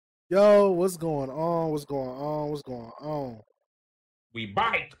Yo, what's going on? What's going on? What's going on? We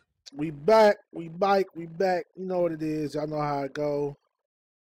bite. We back. We bike. We back. You know what it is. Y'all know how it go.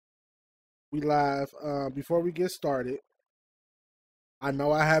 We live. Before we get started, I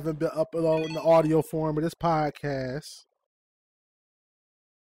know I haven't been uploading the audio form of this podcast.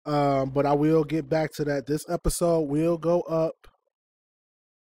 But I will get back to that. This episode will go up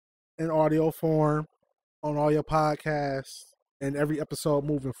in audio form on all your podcasts and every episode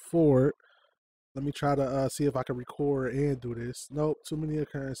moving forward. Let me try to see if I can record and do this. Nope, too many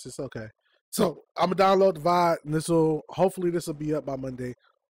occurrences. Okay. So I'm gonna download the VOD, and hopefully this will be up by Monday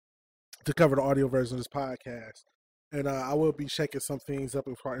to cover the audio version of this podcast. And I will be checking some things up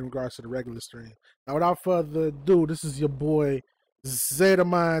in regards to the regular stream. Now, without further ado, this is your boy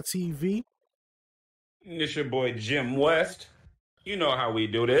Zetamin TV. It's your boy Jim West. You know how we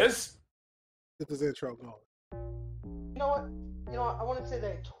do this. Get this intro going. You know what? I wouldn't say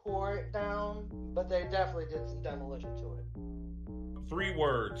they tore it down, but they definitely did some demolition to it. 3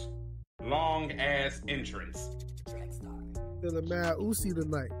 words. Long ass entrance. Feeling mad Uzi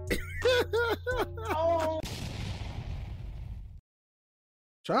tonight. Oh.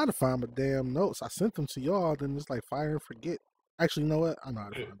 Trying to find my damn notes. I sent them to y'all, then it's like fire and forget. Actually, you know what? I know how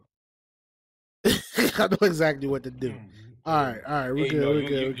to find them. I know exactly what to do. All right, we're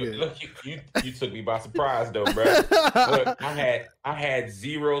good. Look, you took me by surprise though, bro. Look, I had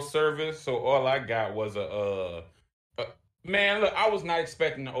 0 service, so all I got was a man. Look, I was not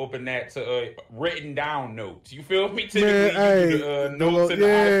expecting to open that to written down notes. You feel me? Typically, notes in the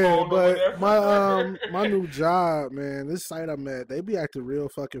iPhone but my new job, man. This site I'm at, they be acting real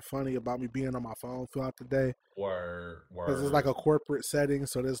fucking funny about me being on my phone throughout the day. Word. Because it's like a corporate setting,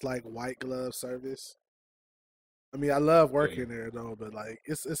 so there's like white glove service. I mean, I love working there though, but like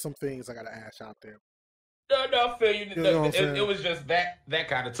it's some things I gotta ash out there. No, I feel you. It was just that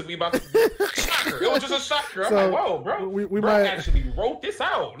kind of took me by shocker. It was just a shocker. I'm like, whoa, bro. We might actually wrote this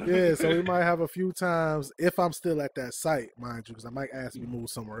out. Yeah, so we might have a few times if I'm still at that site, mind you, because I might ask you to move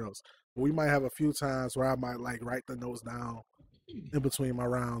somewhere else. But we might have a few times where I might like write the notes down in between my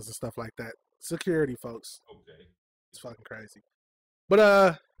rounds and stuff like that. Security, folks. Okay. It's fucking crazy.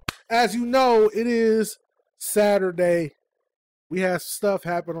 But as you know, it is Saturday. We have stuff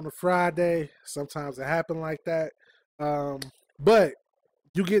happen on a Friday. Sometimes it happen like that. But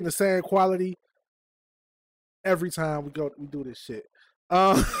you getting the same quality every time we do this shit.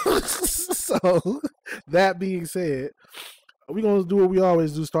 So that being said, we're gonna do what we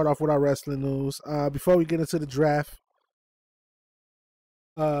always do, start off with our wrestling news. Before we get into the draft.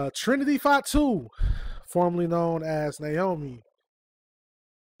 Trinity Fatu, formerly known as Naomi,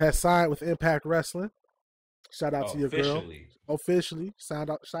 has signed with Impact Wrestling. Shout out to your girl. Officially. Shout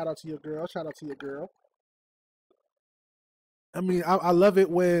out to your girl. Shout out to your girl. I mean, I love it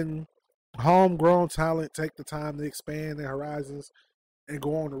when homegrown talent take the time to expand their horizons and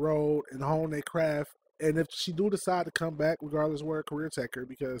go on the road and hone their craft. And if she do decide to come back, regardless of where her career take her,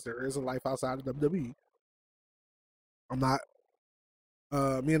 because there is a life outside of WWE. I'm not.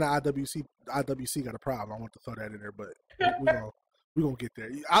 Me and the IWC got a problem. I want to throw that in there, but we're gonna get there.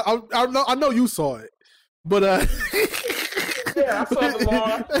 I know you saw it. But yeah, I saw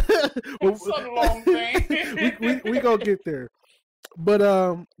the long thing. we gonna get there. But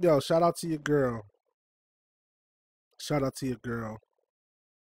yo, shout out to your girl.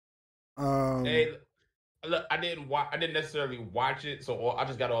 Hey, look, I didn't necessarily watch it, so I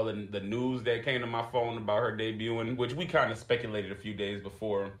just got all the news that came to my phone about her debuting, which we kind of speculated a few days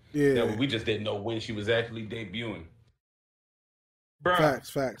before. Yeah, we just didn't know when she was actually debuting. Bruh,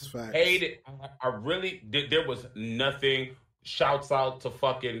 facts. Hate it. I really did. There was nothing. Shouts out to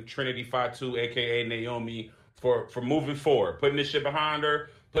fucking Trinity Fatu, aka Naomi, for moving forward, putting this shit behind her,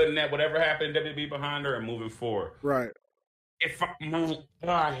 putting that whatever happened in WWE behind her, and moving forward. Right.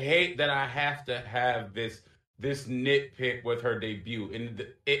 I hate that I have to have this nitpick with her debut, and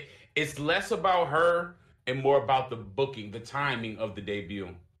it's less about her and more about the booking, the timing of the debut.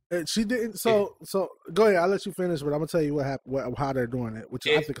 She didn't. So go ahead. I'll let you finish, but I'm gonna tell you what happened, how they're doing it, which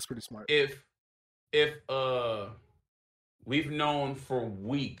I think is pretty smart. If we've known for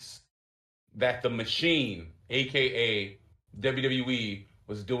weeks that the Machine, aka WWE,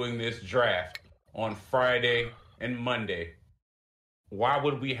 was doing this draft on Friday and Monday, why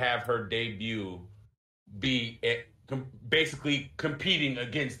would we have her debut be basically competing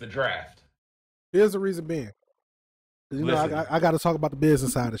against the draft? Here's the reason being. You know, I got to talk about the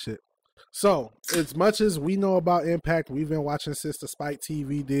business side of shit. So, as much as we know about Impact, we've been watching since the Spike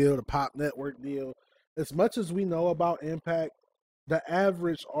TV deal, the Pop Network deal. As much as we know about Impact, the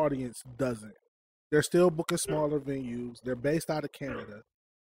average audience doesn't. They're still booking smaller venues. They're based out of Canada.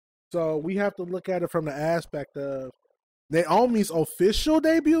 So we have to look at it from the aspect of Naomi's official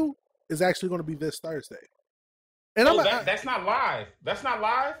debut is actually going to be this Thursday. And that's not live. That's not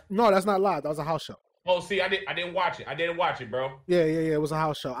live? No, that's not live. That was a house show. Oh, see, I didn't watch it. I didn't watch it, bro. Yeah. It was a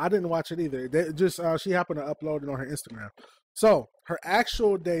house show. I didn't watch it either. She happened to upload it on her Instagram. So her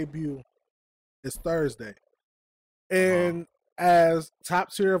actual debut is Thursday, and as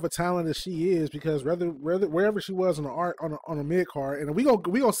top tier of a talent as she is, because wherever she was on a mid card, and we gonna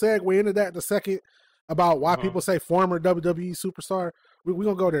segue into that in a second about why people say former WWE superstar. We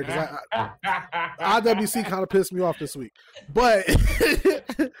gonna go there because IWC kind of pissed me off this week, but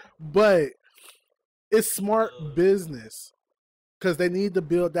it's smart business because they need to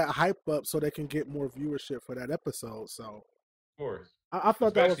build that hype up so they can get more viewership for that episode. So, of course, I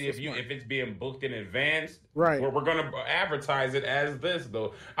thought especially that was if it's being booked in advance, right? We're gonna advertise it as this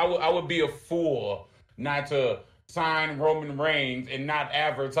though. I would be a fool not to sign Roman Reigns and not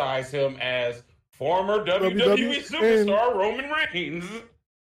advertise him as former WWE superstar Roman Reigns.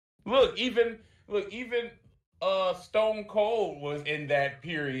 Look, even Stone Cold was in that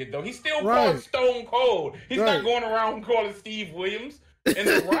period, though. He's still called Stone Cold. He's not going around calling Steve Williams. And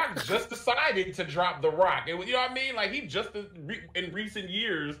The Rock just decided to drop The Rock. You know what I mean? Like, he just, in recent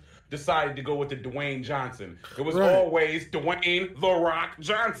years, decided to go with the Dwayne Johnson. It was always Dwayne The Rock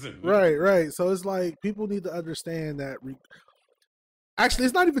Johnson. Right. So it's like, people need to understand that. Actually,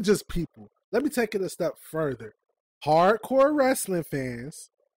 it's not even just people. Let me take it a step further. Hardcore wrestling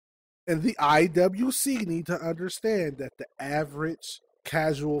fans and the IWC need to understand that the average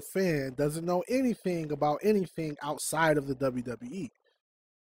casual fan doesn't know anything about anything outside of the WWE.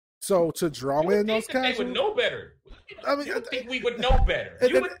 So to draw in those casual, they would know better. I mean, you would think we would know better.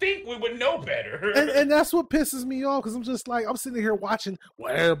 You would think we would know better. And that's what pisses me off because I'm just like, I'm sitting here watching.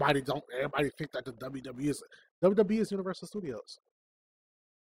 Well, everybody think that the WWE is Universal Studios.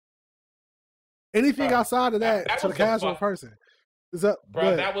 Anything outside of that to the casual person.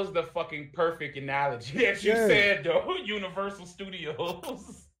 Bro, that was the fucking perfect analogy that you said, though. Universal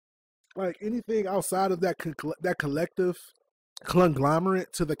Studios. Like, anything outside of that collective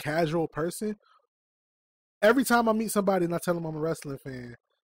conglomerate to the casual person, every time I meet somebody and I tell them I'm a wrestling fan,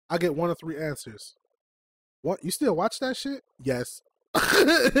 I get one of three answers. What? You still watch that shit? Yes.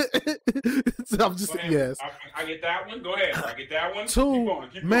 So I'm just yes. I get that one. Go ahead. I get that one. Two,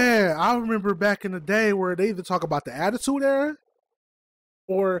 keep going. I remember back in the day where they either talk about the Attitude Era,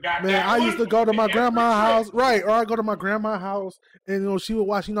 or I used to go to my grandma's house, right? Or I go to my grandma's house, and she would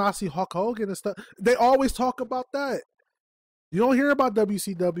watch. I see Hulk Hogan and stuff. They always talk about that. You don't hear about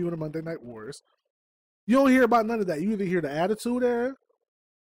WCW and the Monday Night Wars. You don't hear about none of that. You either hear the Attitude Era,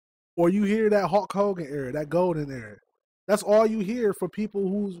 or you hear that Hulk Hogan era, that Golden era. That's all you hear for people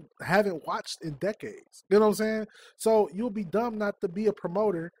who haven't watched in decades. You know what I'm saying? So you'll be dumb not to be a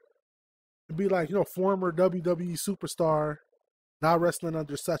promoter and be like, former WWE superstar, now wrestling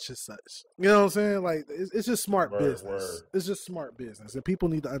under such and such. You know what I'm saying? Like, it's just smart business. It's just smart business. And people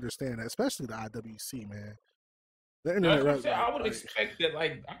need to understand that, especially the IWC, man. The internet I would expect that,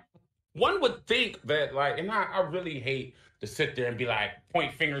 like, one would think that, like, and I really hate to sit there and be like,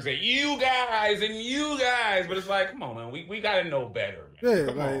 point fingers at you guys, but it's like, come on, man, we got to know better. Man. Yeah,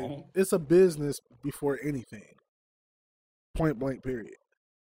 come on. It's a business before anything. Point blank, period.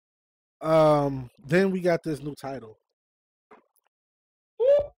 Then we got this new title.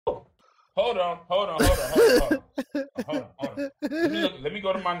 Woo! Hold on. Let me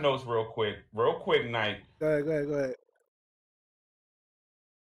go to my notes real quick, Knight. Go ahead.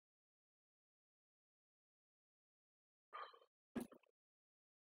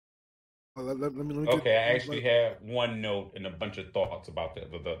 Let me okay, I actually have one note and a bunch of thoughts about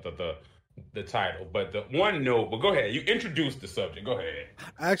the title, but the one note. But go ahead, you introduce the subject. Go ahead.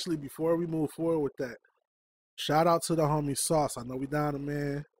 Actually, before we move forward with that, shout out to the homie Sauce. I know we down a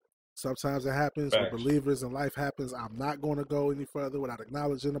man. Sometimes it happens. We're believers and life happens. I'm not going to go any further without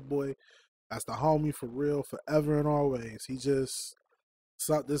acknowledging the boy. That's the homie for real, forever and always. He just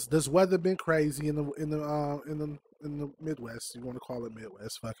this weather been crazy in the Midwest. You want to call it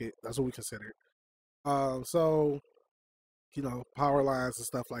Midwest? Fuck it. That's what we consider it. So, power lines and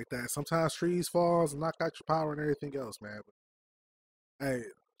stuff like that. Sometimes trees falls and knock out your power and everything else, man. But, hey,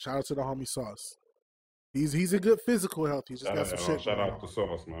 shout out to the homie Sauce. He's in good physical health. He just got some shit. Shout out to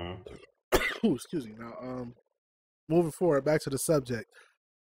Sauce, man. Ooh, excuse me. Now, moving forward, back to the subject.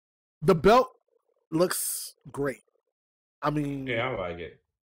 The belt looks great. I mean, yeah, I like it.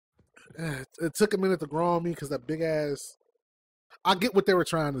 It took a minute to grow on me because that big ass. I get what they were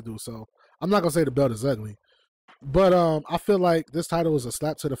trying to do, so I'm not gonna say the belt is ugly, but I feel like this title is a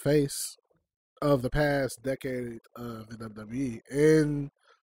slap to the face of the past decade of the WWE, and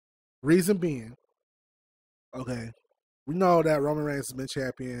Reason being, okay, we know that Roman Reigns has been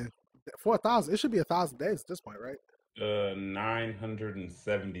champion for 1,000. It should be 1,000 days at this point, right?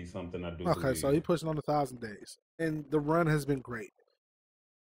 970 something, I do Okay, believe. so he pushing on 1,000 days, and the run has been great.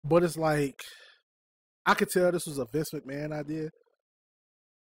 But it's like I could tell this was a Vince McMahon idea,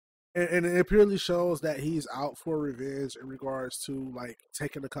 and it purely shows that he's out for revenge in regards to like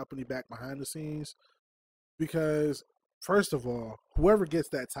taking the company back behind the scenes. Because first of all, whoever gets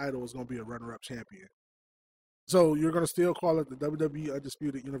that title is going to be a runner-up champion. So you're going to still call it the WWE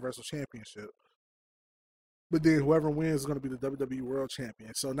Undisputed Universal Championship. But then whoever wins is going to be the WWE World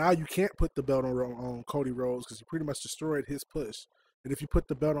Champion. So now you can't put the belt on Cody Rhodes because you pretty much destroyed his push. And if you put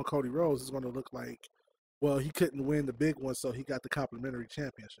the belt on Cody Rhodes, it's going to look like, well, he couldn't win the big one, so he got the complimentary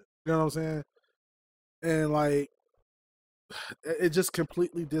championship. You know what I'm saying? And, like, it just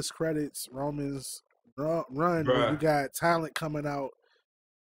completely discredits Roman's run when you got talent coming out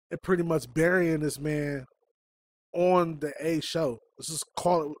and pretty much burying this man on the A show. Let's just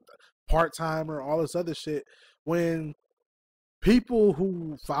call it part-timer, all this other shit. When people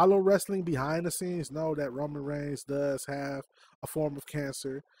who follow wrestling behind the scenes know that Roman Reigns does have a form of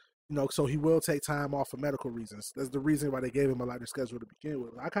cancer, you know, so he will take time off for medical reasons. That's the reason why they gave him a lighter schedule to begin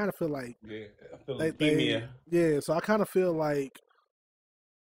with. I kind of feel like so I kind of feel like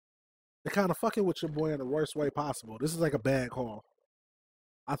they're kind of fucking with your boy in the worst way possible. This is like a bad call.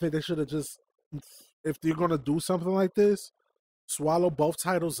 I think they should have just, if you're going to do something like this, swallow both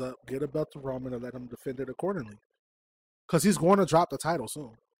titles up, get a belt to Roman, and let him defend it accordingly. Because he's going to drop the title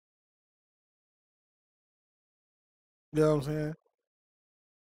soon. You know what I'm saying?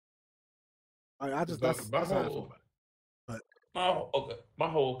 I just, that's how I feel about it. But my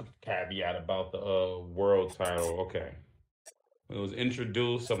whole caveat about the world title, okay. When it was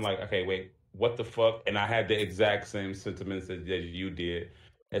introduced, I'm like, okay, wait, what the fuck? And I had the exact same sentiments that you did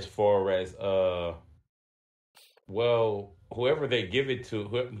as far as, well, whoever they give it to,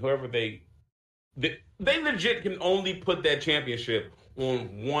 whoever they legit can only put that championship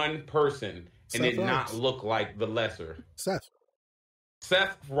on one person and it not look like the lesser.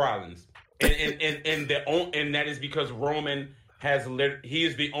 Seth Rollins. And that is because Roman he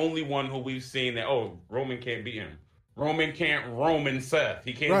is the only one who we've seen that, oh, Roman can't beat him. Roman can't Roman Seth.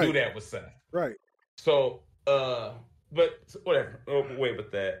 He can't do that with Seth. Right. So, but whatever. Away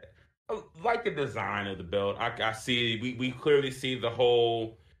with that. I like the design of the belt. I see. We clearly see the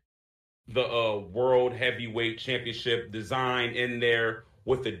World Heavyweight Championship design in there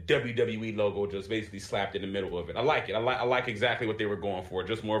with the WWE logo just basically slapped in the middle of it. I like it. I like exactly what they were going for.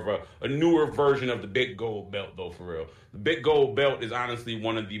 Just more of a newer version of the big gold belt, though, for real. The big gold belt is honestly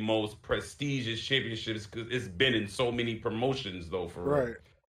one of the most prestigious championships because it's been in so many promotions, though, for real.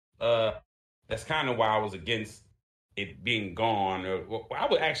 Right. That's kind of why I was against it being gone. I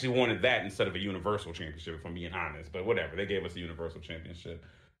would actually wanted that instead of a Universal Championship, if I'm being honest. But whatever, they gave us a Universal Championship.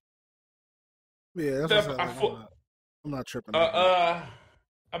 Yeah, that's I'm not tripping.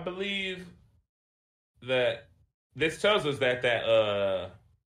 I believe that this tells us that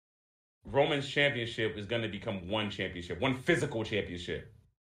Roman's championship is going to become one championship, one physical championship.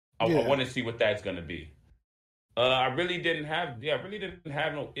 I want to see what that's going to be. I really didn't have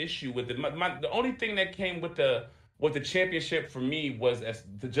no issue with it. The only thing that came with the championship for me was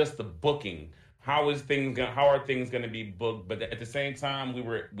just the booking. How are things going to be booked? But at the same time,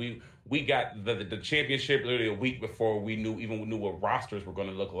 we got the championship literally a week before we knew what rosters were going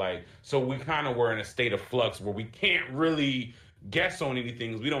to look like. So we kind of were in a state of flux where we can't really guess on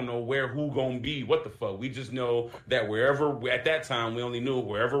anything. We don't know who gonna be what the fuck. We just know that at that time we only knew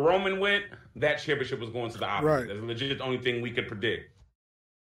wherever Roman went, that championship was going to the opposite. Right. That's legit the only thing we could predict.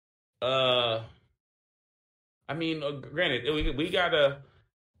 I mean, granted, we gotta.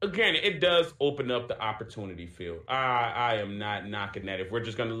 Again, it does open up the opportunity field. I am not knocking that. If we're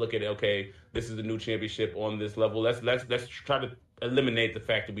just going to look at it, okay, this is a new championship on this level. Let's try to eliminate the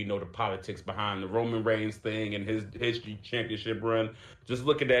fact that we know the politics behind the Roman Reigns thing and his championship run. Just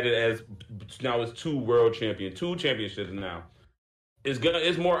looking at it as now it's two championships now.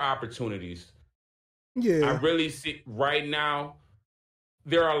 It's more opportunities. Yeah, I really see right now.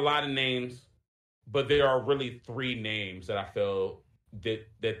 There are a lot of names, but there are really three names that I feel that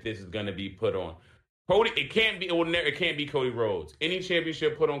this is going to be put on. Cody, it can't be Cody Rhodes. Any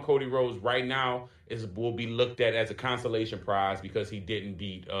championship put on Cody Rhodes right now will be looked at as a consolation prize because he didn't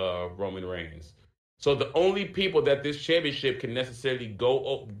beat Roman Reigns. So the only people that this championship can necessarily go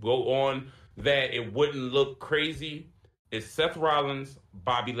on that it wouldn't look crazy is Seth Rollins,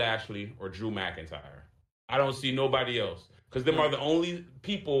 Bobby Lashley, or Drew McIntyre. I don't see nobody else because them are the only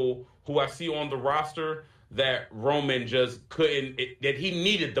people who I see on the roster that Roman just couldn't, that he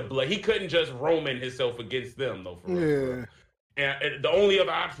needed the blood. He couldn't just Roman himself against them, though, for real. And the only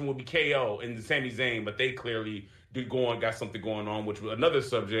other option would be KO and Sami Zayn, but they clearly got something going on, which was another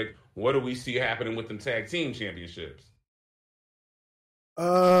subject. What do we see happening with them tag team championships?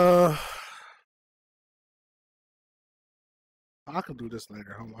 I can do this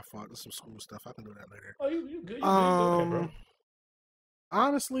later. Oh, my fault. There's some school stuff. I can do that later. Oh, you good? You good? Okay, bro.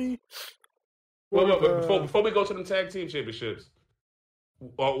 Honestly, before we go to them tag team championships,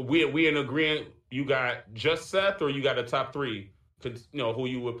 we in agreement. You got just Seth, or you got a top three? Who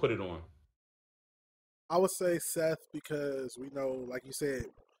you would put it on? I would say Seth, because we know, like you said,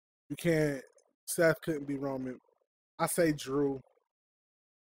 Seth couldn't be Roman. I say Drew,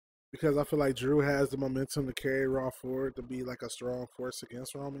 because I feel like Drew has the momentum to carry Raw forward to be like a strong force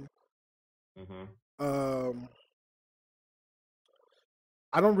against Roman. Mm-hmm.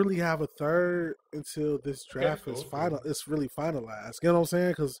 I don't really have a third until this draft is final. It's really finalized. You know what I'm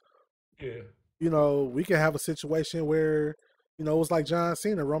saying? Because we can have a situation where it was like John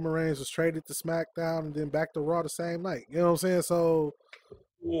Cena. Roman Reigns was traded to SmackDown and then back to Raw the same night. You know what I'm saying? So,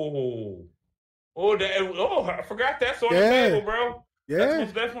 I forgot that's on the table, bro. Yeah,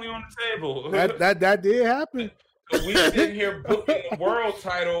 that's definitely on the table. that did happen. We sitting here booking a world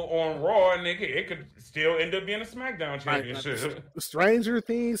title on Raw, and it could still end up being a SmackDown championship. Stranger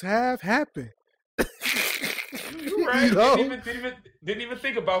things have happened. You're right. Didn't even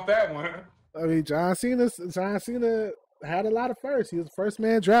think about that one. I mean, John Cena had a lot of firsts. He was the first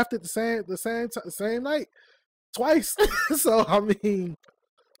man drafted the same night twice. So I mean,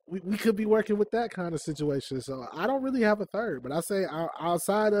 we could be working with that kind of situation. So I don't really have a third, but I say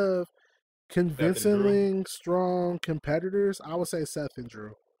outside of convincingly strong competitors, I would say Seth and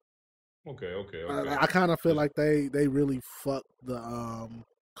Drew. Okay. I kind of feel like they really fucked the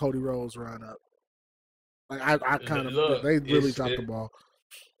Cody Rhodes run up. Like I kind of they really dropped the ball.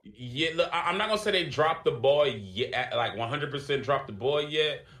 Yeah, look, I'm not gonna say they dropped the ball yet, like 100% dropped the ball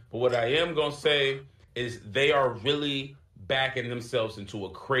yet. But what I am gonna say is they are really backing themselves into a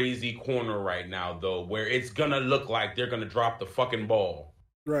crazy corner right now, though, where it's gonna look like they're gonna drop the fucking ball.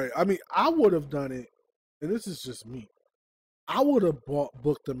 Right. I mean, I would have done it, and this is just me. I would have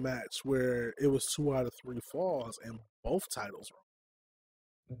booked a match where it was 2 out of 3 falls and both titles were.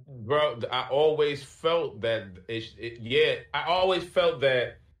 Bro, I always felt that. I always felt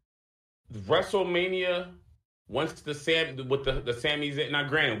that WrestleMania, once the Sami Zayn. Now,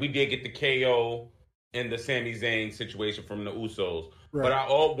 granted, we did get the KO and the Sami Zayn situation from the Usos, right. But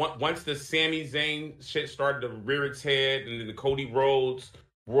once the Sami Zayn shit started to rear its head, and then the Cody Rhodes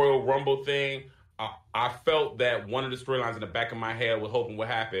Royal Rumble thing, I felt that one of the storylines in the back of my head was hoping what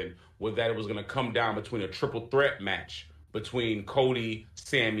happened was that it was going to come down between a triple threat match between Cody,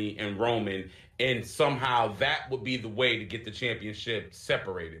 Sami, and Roman, and somehow that would be the way to get the championship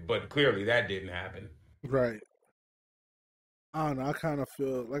separated. But clearly that didn't happen. Right. I don't know. I kind of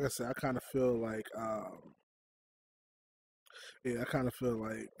feel, like I said, I kind of feel like they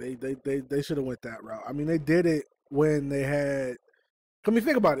should have went that route. I mean, they did it when they had. I mean,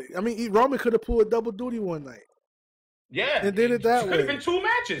 think about it. I mean, Roman could have pulled double duty one night. Yeah, and did it that way. Could have been 2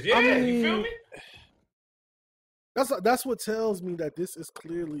 matches. Yeah, I mean, you feel me? That's what tells me that this is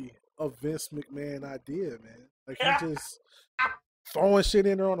clearly a Vince McMahon idea, man. Like, he just throwing shit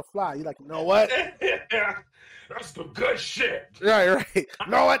in there on the fly. You're like, you know what? That's the good shit. Right. You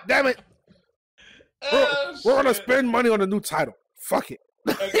know what? Damn it. We're gonna spend money on a new title. Fuck it.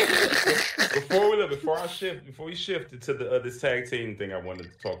 Before we shift into this tag team thing, I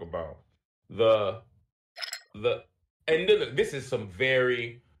wanted to talk about this is some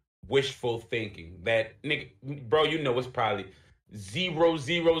very wishful thinking that, nigga, bro, it's probably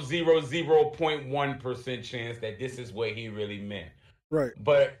 0.1% chance that this is what he really meant. Right.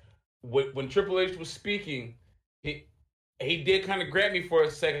 But when Triple H was speaking, he did kind of grab me for a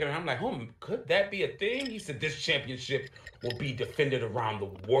second, and I'm like, could that be a thing? He said this championship will be defended around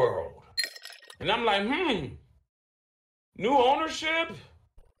the world. And I'm like, new ownership,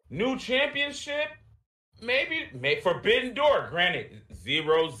 new championship, maybe forbidden door. Granted,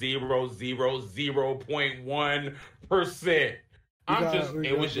 0.1%.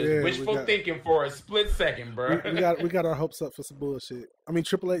 It was just wishful thinking for a split second, bro. We got our hopes up for some bullshit. I mean,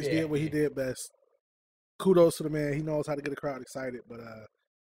 Triple H did what he did best. Kudos to the man. He knows how to get a crowd excited, but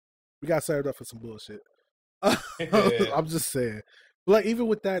we got served up for some bullshit. I'm just saying. Like, even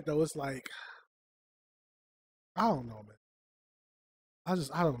with that though, it's like, I don't know, man. I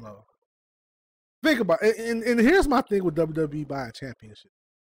don't know. Think about it. And here's my thing with WWE buying championship.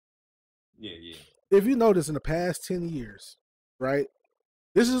 Yeah. If you notice, in the past 10 years, right?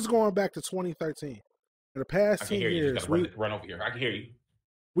 This is going back to 2013. In the past I 10 can hear you. You years, just gotta run over here. I can hear you.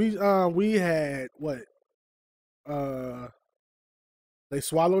 we had what? They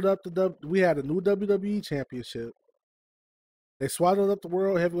swallowed up we had a new WWE championship. They swallowed up the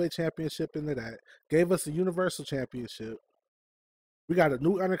World Heavyweight Championship into that. Gave us a Universal Championship. We got a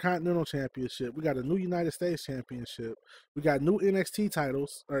new Intercontinental Championship. We got a new United States Championship. We got new NXT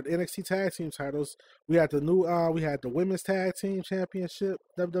titles, or NXT Tag Team titles. We had the new we had the Women's Tag Team Championship,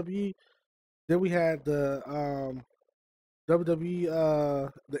 WWE. Then we had the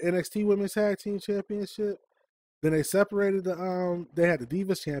WWE the NXT Women's Tag Team Championship. Then they separated they had the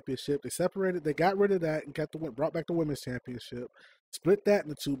Divas Championship. They separated, they got rid of that and brought back the Women's Championship. Split that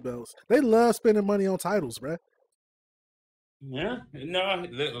into 2 belts. They love spending money on titles, bruh. Yeah, no. Now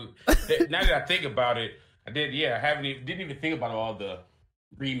that I think about it, I did. Yeah, I didn't even think about all the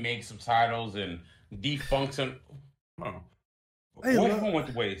remakes of titles and defunction. One went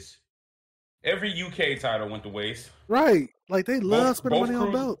to waste. Every UK title went to waste. Right, like they love spending money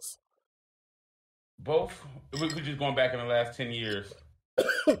on belts. We're just going back in the last 10 years.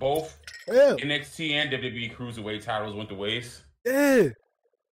 Both NXT and WWE Cruiserweight titles went to waste. Yeah.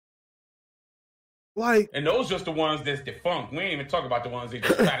 Like, and those just the ones that's defunct. We ain't even talk about the ones that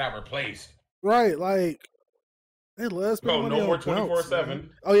just flat out replaced. Right, like they love spending money no more on belts, 24/7.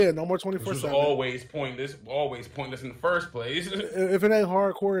 Oh yeah, no more 24/7. Always pointless in the first place. If it ain't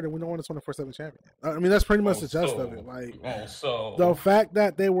hardcore, then we don't want a 24/7 champion. I mean, that's pretty much the gist of it. Like, the fact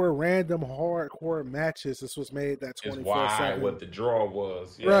that they were random hardcore matches, this was made that 24/7. What the draw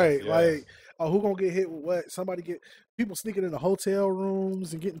was, yes, right? Yes. Like, who gonna get hit with what? People sneaking into hotel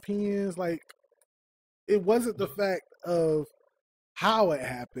rooms and getting pins. Like, it wasn't the fact of how it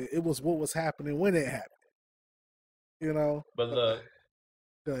happened; it was what was happening when it happened. You know, but look,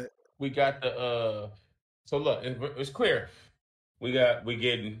 we got the so look, it's clear we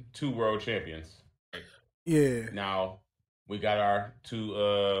getting 2 world champions. Yeah. Now we got our two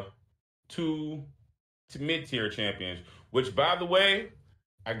mid-tier champions, which, by the way,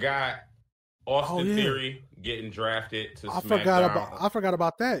 I got Austin Theory getting drafted to SmackDown. I forgot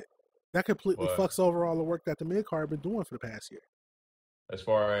about that. That completely fucks over all the work that the mid-card been doing for the past year. As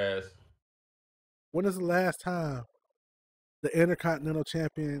far as when is the last time the Intercontinental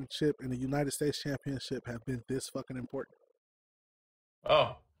Championship and the United States Championship have been this fucking important?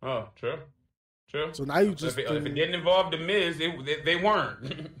 Oh, true. So now you just if it didn't involve the Miz, they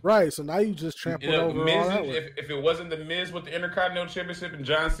weren't. Right. So now you just trampled over Miz, all that. If it wasn't the Miz with the Intercontinental Championship and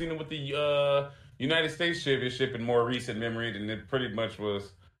John Cena with the United States Championship in more recent memory, then it pretty much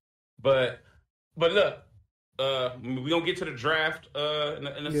was. But look, we gonna get to the draft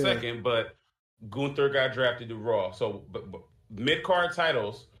in a second, but Gunther got drafted to Raw. So, but mid-card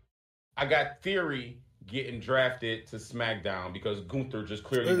titles, I got Theory getting drafted to SmackDown because Gunther just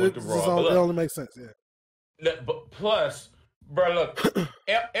clearly went to Raw. It only makes sense, yeah. But plus, bro, look,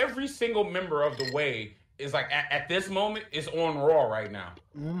 every single member of the Way is like at this moment is on Raw right now.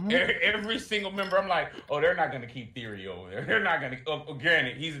 Mm-hmm. Every single member, I'm like, they're not gonna keep Theory over there. They're not gonna.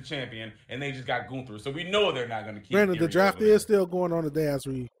 Granted, he's a champion, and they just got Gunther, so we know they're not gonna keep. Granted, Theory the draft over there. is still going on today as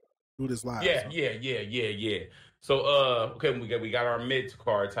we do this live. Yeah. So, okay, we got our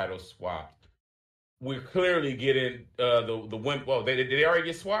mid-card title swapped. We're clearly getting the women. Well, did they already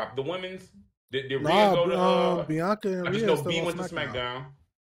get swapped? The women's? Did Rhea go to Bianca and Rhea? I just know B went to SmackDown.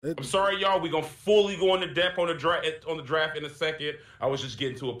 I'm sorry, y'all. We're gonna fully go into depth on the draft in a second. I was just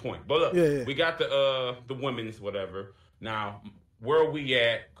getting to a point, but look, we got the women's whatever. Now, where are we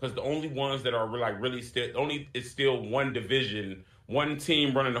at? Because the only ones that are really still one division, one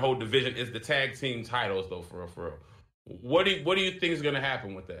team running the whole division is the tag team titles, though. For real. What do you think is gonna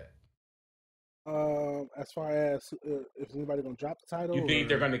happen with that? As far as if anybody gonna drop the title, you think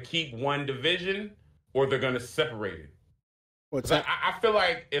they're gonna keep one division or they're gonna separate it? I feel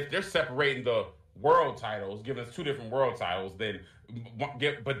like if they're separating the world titles, giving us 2 different world titles, but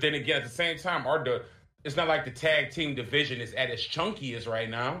then again at the same time, it's not like the tag team division is at its chunkiest right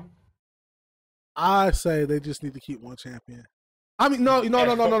now. I say they just need to keep one champion. I mean, no.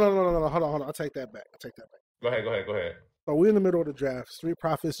 Hold on. I'll take that back. Go ahead. So we're in the middle of the draft. Street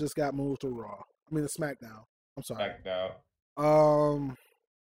Profits just got moved to Raw. I mean, to SmackDown. I'm sorry. SmackDown.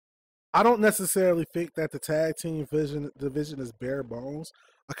 I don't necessarily think that the tag team division is bare bones.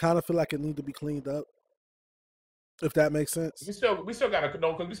 I kind of feel like it needs to be cleaned up. If that makes sense. We still got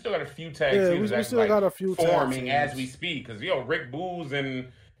a few tag teams. We still got a few forming as we speak. Because Rick Booz and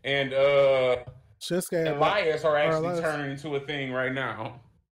Shinsuke Elias are actually turning into a thing right now.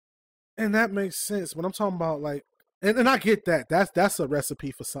 And that makes sense. When I'm talking about like, and I get that. That's a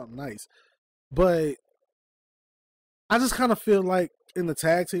recipe for something nice. But I just kind of feel like in the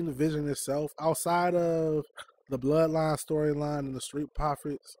tag team division itself, outside of the Bloodline storyline and the Street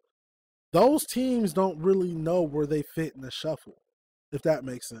Profits, those teams don't really know where they fit in the shuffle, if that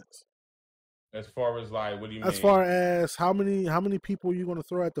makes sense. As far as like, what do you mean? As far as how many people are you going to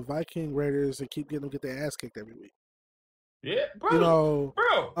throw at the Viking Raiders and keep getting them get their ass kicked every week? Yeah, bro. You know,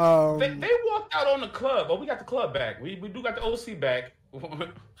 they walked out on the club. Oh, we got the club back. We do got the OC back.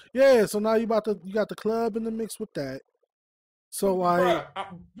 Yeah, so now you got the club in the mix with that. So like,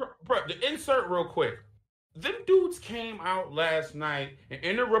 bro, the insert real quick. Them dudes came out last night and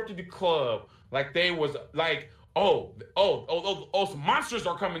interrupted the club like they was like, some monsters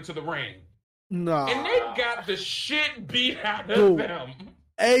are coming to the ring. Nah. And they got the shit beat out of them.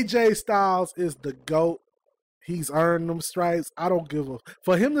 AJ Styles is the GOAT. He's earned them stripes. I don't give a...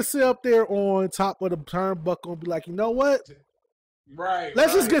 For him to sit up there on top of the turnbuckle and be like, you know what? Right.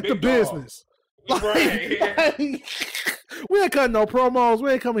 Let's just get the business. Like, we ain't cutting no promos.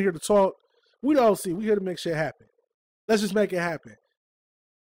 We ain't coming here to talk. We don't see. We here to make shit happen. Let's just make it happen.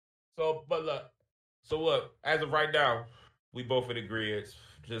 So look, as of right now, we both would agree it's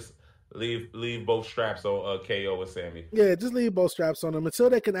just leave both straps on KO and Sammy. Yeah, just leave both straps on them until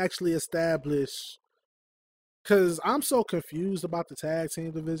they can actually establish. Because I'm so confused about the tag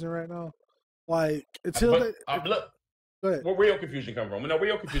team division right now. Like, until look, go ahead. Where your confusion come from? No, where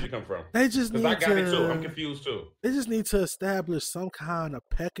your confusion come from? They just need I got it too. I'm confused too. They just need to establish some kind of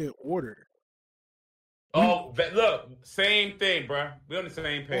pecking order. Oh, look, same thing, bro. We on the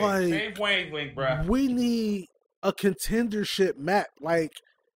same page, like, same wavelength, bro. We need a contendership map. Like,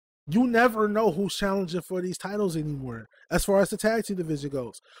 you never know who's challenging for these titles anymore. As far as the tag team division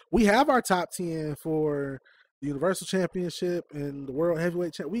goes, we have our top 10 for the Universal Championship and the World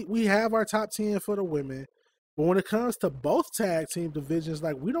Heavyweight Championship. We have our top 10 for the women. But when it comes to both tag team divisions,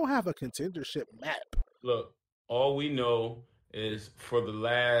 like, we don't have a contendership map. Look, all we know is for the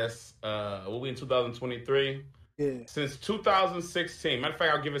last, we in 2023? Yeah. Since 2016. Matter of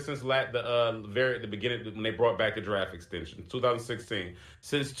fact, I'll give it since the beginning when they brought back the draft extension, 2016.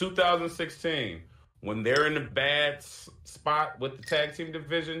 Since 2016, when they're in a bad spot with the tag team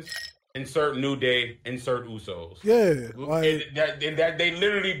divisions, insert New Day, insert Usos. Yeah. Like, and that they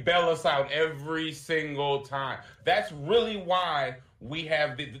literally bail us out every single time. That's really why we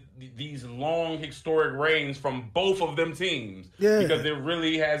have these long historic reigns from both of them teams. Yeah. Because there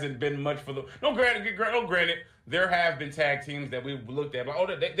really hasn't been much for them. Granted, there have been tag teams that we've looked at,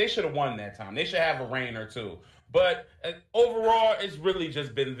 like, they should have won that time. They should have a reign or two. But overall, it's really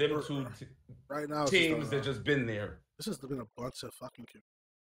just been them two right now, teams that just been there. It's just been a bunch of fucking confusion.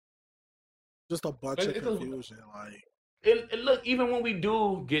 Just a bunch of confusion. And look, even when we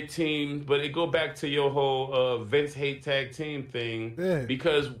do get teams, but it go back to your whole Vince hate tag team thing. Yeah.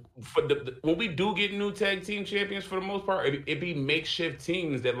 Because for when we do get new tag team champions, for the most part, it be makeshift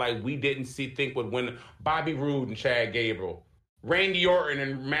teams that like we didn't think would win. Bobby Roode and Chad Gable, Randy Orton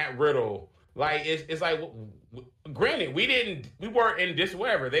and Matt Riddle. Like it's like, granted, we weren't in this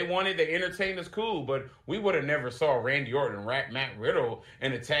whatever they wanted. They entertained us, cool, but we would have never saw Randy Orton and Matt Riddle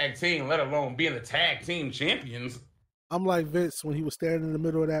in a tag team, let alone being the tag team champions. I'm like Vince when he was standing in the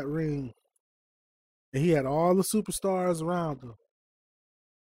middle of that ring and he had all the superstars around him.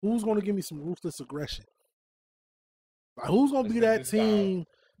 Who's going to give me some ruthless aggression? Like, who's going to be that team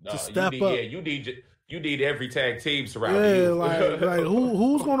to step up? Yeah, you need every tag team surrounding you. like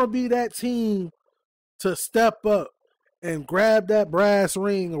who's going to be that team to step up and grab that brass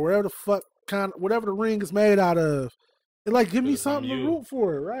ring or whatever the ring is made out of, and like give me something to root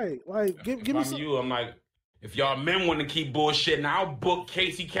for, right? Like give me something. I'm like, if y'all men want to keep bullshitting, I'll book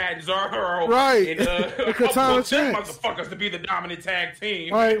Casey Catanzaro, right? And I'll book them motherfuckers to be the dominant tag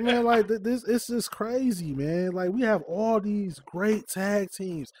team, right, man? Like this, it's just crazy, man. Like we have all these great tag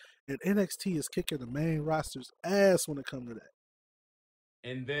teams, and NXT is kicking the main roster's ass when it comes to that.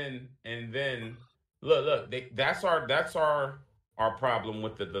 And then look, that's our problem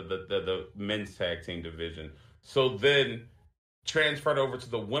with the men's tag team division. So then transferred over to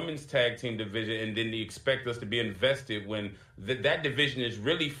the women's tag team division, and then they expect us to be invested when that division is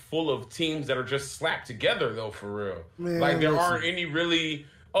really full of teams that are just slapped together, though, for real. Man, like there aren't any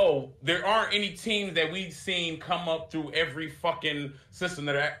teams that we've seen come up through every fucking system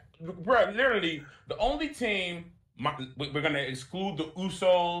bro, literally the only team we're gonna exclude the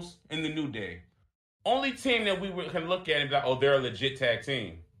Usos and the New Day. Only team that we can look at and be like, oh, they're a legit tag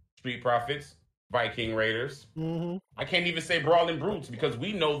team. Street Profits, Viking Raiders. Mm-hmm. I can't even say Brawling Brutes because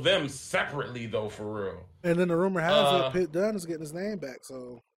we know them separately, though, for real. And then the rumor has it Pit Dunne is getting his name back,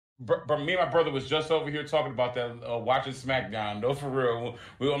 so. But me and my brother was just over here talking about that, watching SmackDown, though, for real.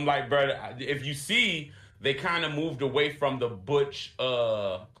 I'm like, brother, if you see they kind of moved away from the Butch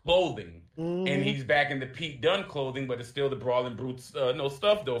clothing. And he's back in the Pete Dunne clothing, but it's still the Brawling Brutes no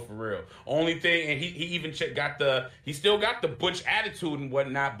stuff though, for real. Only thing, and he even he still got the Butch attitude and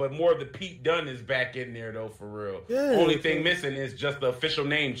whatnot, but more of the Pete Dunne is back in there though, for real. Yeah, only thing missing is just the official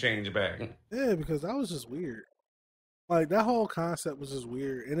name change back. Yeah, because that was just weird. Like that whole concept was just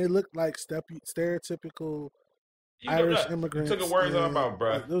weird, and it looked like stereotypical Irish immigrants. You took the words out about,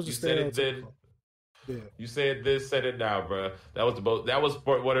 bro. Like, it was you just said it did. Yeah. You said this, said it now, bro. That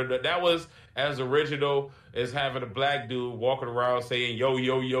was as original as having a black dude walking around saying yo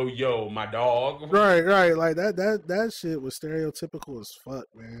yo yo yo, my dog. Right. Like that shit was stereotypical as fuck,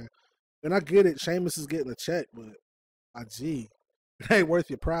 man. And I get it, Sheamus is getting a check, but gee, it ain't worth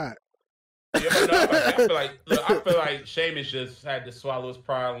your pride. Yeah, but no, I feel like Sheamus just had to swallow his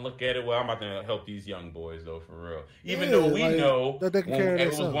pride and look at it. Well, I'm about to help these young boys though, for real. Even though we know that they can carry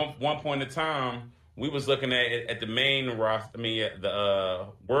it was one point in time. We was looking at the main roster. I mean, at the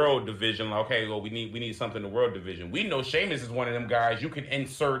world division. Like, okay, well, we need something in the world division. We know Sheamus is one of them guys you can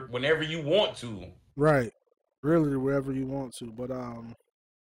insert whenever you want to. Right, really, wherever you want to.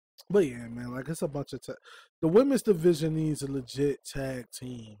 But yeah, man, like it's a bunch of the women's division needs a legit tag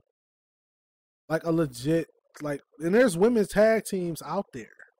team, like a legit and there's women's tag teams out there.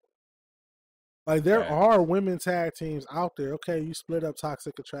 Like there are women tag teams out there. Okay, you split up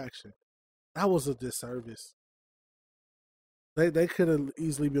Toxic Attraction. That was a disservice. They could have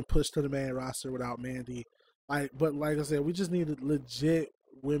easily been pushed to the main roster without Mandy. But like I said, we just need a legit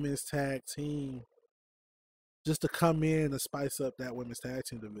women's tag team just to come in and spice up that women's tag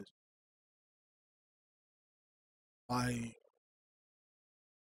team division. Like,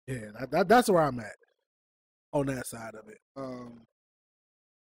 yeah, that's where I'm at on that side of it.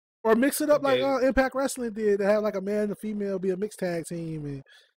 Or mix it up like Impact Wrestling did. They have like a man and a female be a mixed tag team and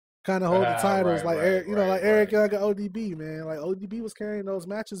kind of hold the titles, Eric Young and ODB, man. Like ODB was carrying those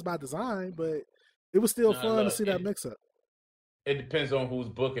matches by design, but it was still fun to see that mix up. It depends on who's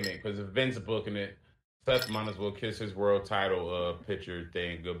booking it, because if Vince booking it, Seth might as well kiss his world title picture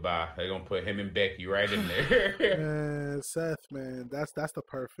thing goodbye. They're gonna put him and Becky right in there. Man, Seth, man, that's the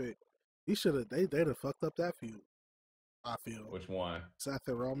perfect. He should have. They'd have fucked up that feud. I feel. Which one? Seth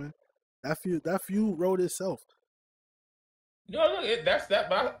and Roman. That feud wrote itself. No, look, that's that.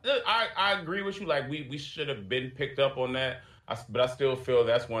 But I agree with you. Like we should have been picked up on that. But I still feel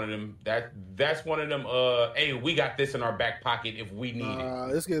that's one of them. That's one of them. Hey, we got this in our back pocket if we need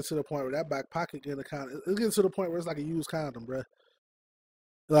it. It's getting to the point where that back pocket getting it's getting to the point where it's like a used condom, bro.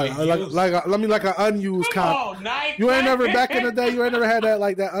 Like an unused condom. Nike. You ain't never back in the day. You ain't never had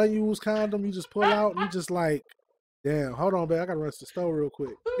that unused condom. You just pull out and you just like, damn. Hold on, babe. I gotta run to the store real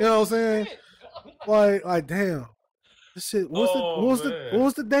quick. You know what I'm saying? Like damn. This shit. What was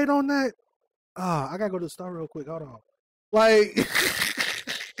the date on that? I gotta go to the store real quick. Hold on. Like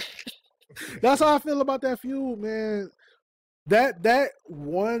that's how I feel about that feud, man. That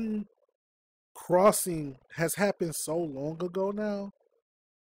one crossing has happened so long ago now.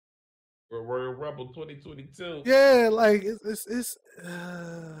 We're Royal Rumble 2022. Yeah, like it's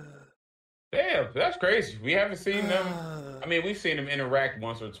damn, that's crazy. We haven't seen them. I mean, we've seen them interact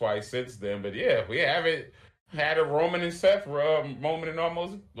once or twice since then, but yeah, we haven't had a Roman and Seth moment in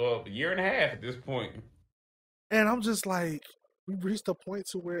almost a year and a half at this point. And I'm just like, we've reached a point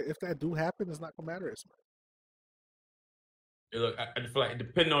to where if that do happen, it's not gonna matter as much. Look, I feel like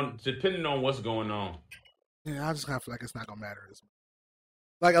depending on what's going on. Yeah, I just kind of feel like it's not gonna matter as much.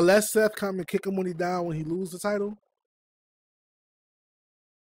 Like unless Seth come and kick him when he down when he lose the title.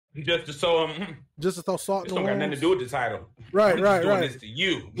 Just to throw salt in the wounds. Don't got nothing to do with the title. Right. Doing this to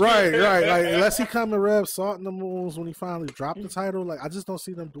you. Right. Like unless he come and rub salt in the wounds when he finally dropped the title. Like I just don't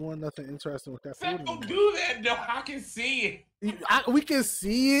see them doing nothing interesting with that. Seth don't do that though. I can see it. We can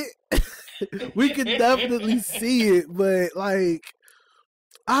see it. We can definitely see it, but like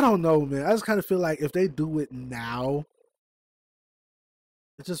I don't know, man. I just kind of feel like if they do it now,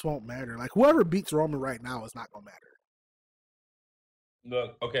 it just won't matter. Like whoever beats Roman right now is not gonna matter.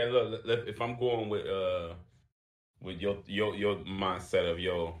 Look, if I'm going with your mindset of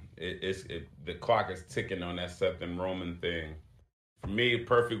the clock is ticking on that Seth and Roman thing. For me,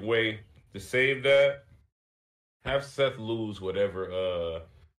 perfect way to save that, have Seth lose whatever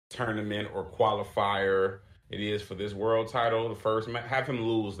tournament or qualifier it is for this world title, the first match. Have him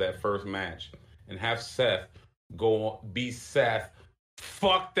lose that first match and have Seth be Seth.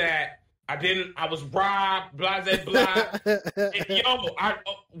 Fuck that. I was robbed, blah, blah, blah.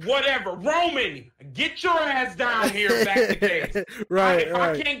 Whatever. Roman, get your ass down here back to days. Right.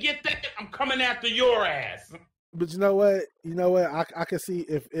 I can't get that, I'm coming after your ass. But you know what? I can see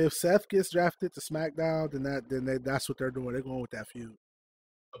if Seth gets drafted to SmackDown, that's what they're doing. They're going with that feud.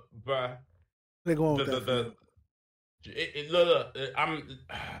 Bruh, They're going with that feud. Look,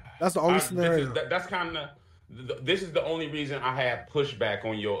 That's the only scenario. That's kind of. This is the only reason I have pushback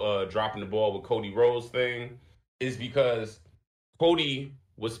on your dropping the ball with Cody Rhodes thing, is because Cody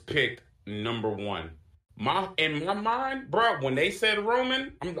was picked number one. In my mind, bro, when they said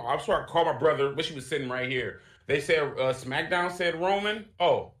Roman, I'm sorry, I call my brother, wish he was sitting right here. They said SmackDown said Roman.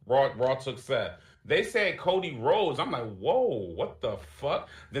 Oh, Raw took Seth. They said Cody Rhodes. I'm like, whoa, what the fuck?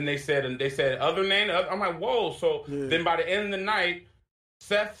 Then they said other name. I'm like, whoa. So then by the end of the night,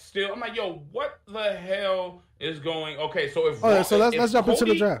 Seth still. I'm like, yo, what the hell is going? Okay, so if so let's jump into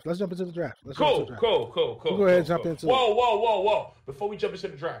the draft. Let's jump into the draft. Cool. We'll go ahead and jump into. Whoa! Before we jump into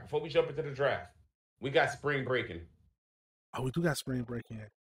the draft, we got spring breaking. Oh, we do got spring breaking.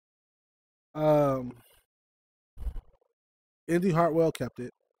 Indy Hartwell kept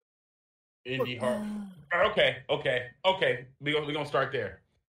it. Okay. We're gonna start there.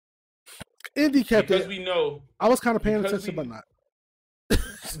 Indy kept because it. We know. I was kind of paying attention, but not.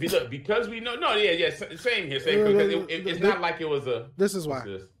 Because we know. No, yeah. Same here. Because it's not like it was a. This is why.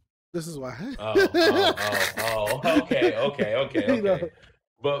 This is why. Okay.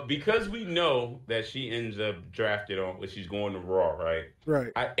 But because we know that she ends up drafted on when she's going to Raw, right?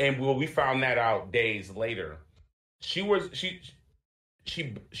 Right. We found that out days later. She won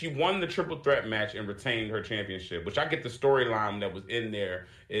the triple threat match and retained her championship, which I get the storyline that was in there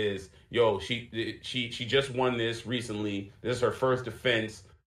is, she just won this recently. This is her first defense.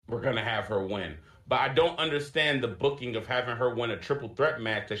 We're going to have her win. But I don't understand the booking of having her win a triple threat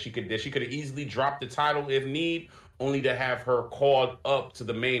match that she could have easily dropped the title if need, only to have her called up to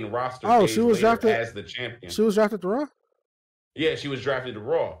the main roster. Oh, she was drafted as the champion. She was drafted to Raw? Yeah, she was drafted to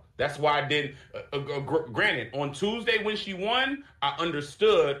Raw. That's why I didn't. Granted, on Tuesday when she won, I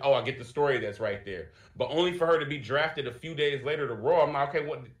understood. Oh, I get the story that's right there. But only for her to be drafted a few days later to Raw, I'm like, okay,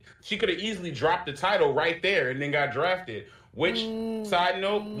 what? She could have easily dropped the title right there and then got drafted. Which, side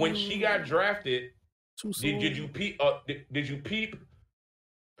note, when she got drafted, did you peep? Did you peep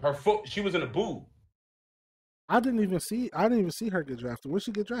her foot? She was in a boot. I didn't even see her get drafted. Where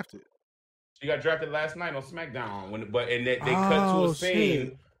she get drafted? She got drafted last night on SmackDown. They cut to a scene.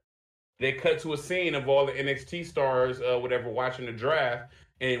 Shit. They cut to a scene of all the NXT stars, whatever, watching the draft.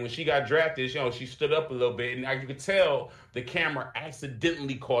 And when she got drafted, she stood up a little bit, and you could tell the camera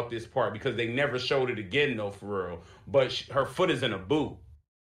accidentally caught this part because they never showed it again, though, for real. But her foot is in a boot,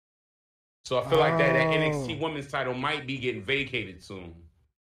 so I feel like that NXT Women's title might be getting vacated soon.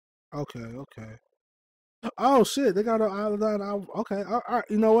 Okay. Oh shit! They got an okay. All right.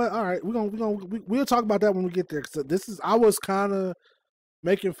 You know what? All right. We'll talk about that when we get there. So I was kind of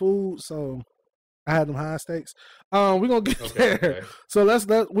making food, so I had them high stakes. We're gonna get there. Okay. So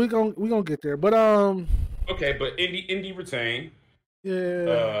we're gonna get there. But okay, but Indy retain.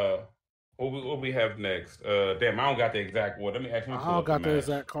 Yeah. What we have next? Damn, I don't got the exact one. Let me ask you. I don't got the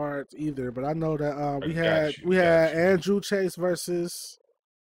exact cards either, but I know that we had Andrew Chase versus.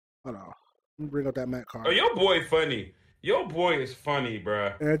 Hold on. Let me bring up that Matt card. Oh, your boy funny. Your boy is funny,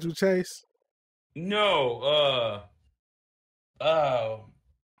 bro. Andrew Chase. No. Joe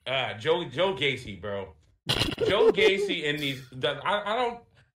Gacy, bro. Joe Gacy and these. I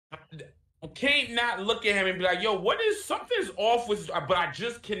can't not look at him and be like, yo, something's off with. But I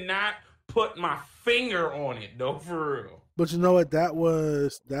just cannot put my finger on it, though, for real. But you know what?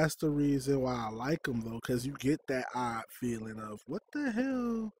 That's the reason why I like him, though, because you get that odd feeling of what the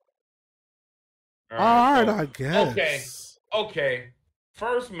hell. All right, I guess. Okay.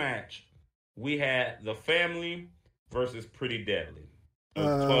 First match, we had The Family versus Pretty Deadly. It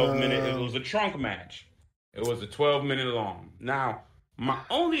was 12 minutes. It was a trunk match. It was a 12-minute long. Now,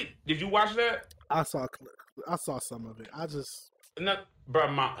 did you watch that? I saw some of it.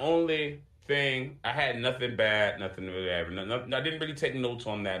 My only thing, I had nothing bad, nothing really I didn't really take notes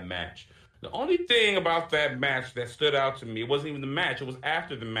on that match. The only thing about that match that stood out to me, it wasn't even the match, it was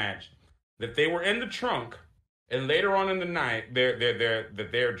after the match, that they were in the trunk, and later on in the night,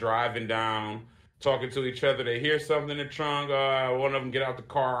 they're driving down, talking to each other. They hear something in the trunk. One of them get out the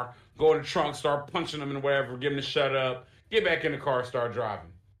car, go in the trunk, start punching them and whatever, give them to shut up, get back in the car, start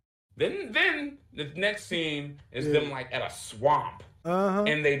driving. Then the next scene is them like at a swamp,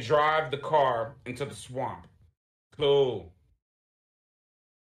 and they drive the car into the swamp. Cool.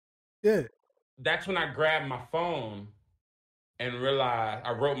 Yeah. That's when I grabbed my phone and realized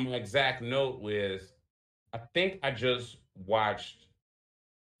I wrote my exact note with, I think I just watched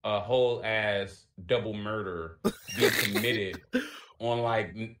a whole ass double murder be committed on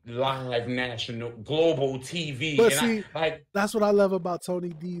like live national global TV. But And see, that's what I love about Tony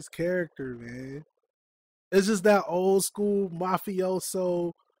D's character, man. It's just that old school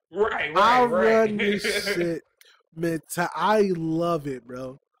mafioso. Right. I run this shit, man. I love it,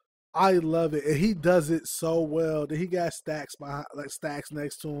 bro. I love it, and he does it so well. That he got Stacks behind, like Stacks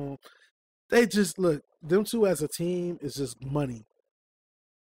next to him. They just look. Them two as a team is just money.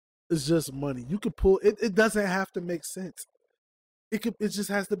 It's just money. You could pull it. It doesn't have to make sense. It just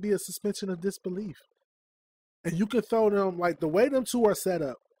has to be a suspension of disbelief, and you can throw them like the way them two are set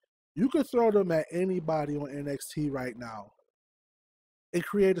up. You could throw them at anybody on NXT right now, and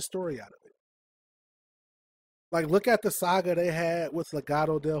create a story out of it. Like, look at the saga they had with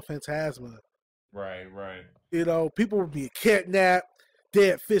Legado del Fantasma. Right. You know, people were being kidnapped.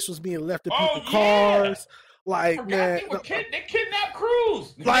 Dead fish was being left in people's cars. Like, man, they kidnapped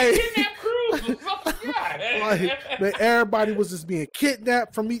Cruz. Like, they kidnapped Cruz. like, man, everybody was just being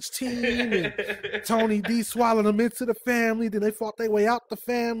kidnapped from each team. And Tony D swallowed them into the family. Then they fought their way out the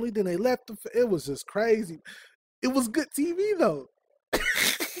family. Then they left. It was just crazy. It was good TV, though.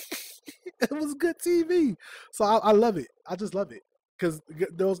 It was good TV. So I love it. I just love it. Because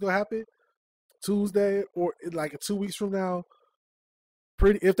those going to happen Tuesday or like 2 weeks from now.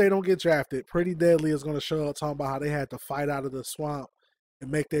 If they don't get drafted, Pretty Deadly is going to show up talking about how they had to fight out of the swamp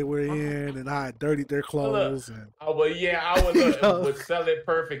and make their way in, and I dirtied their clothes. I would look. It would sell it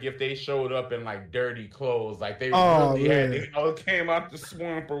perfect if they showed up in like dirty clothes, like they really had, came out the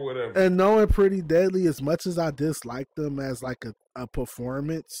swamp or whatever. And knowing Pretty Deadly, as much as I dislike them as like a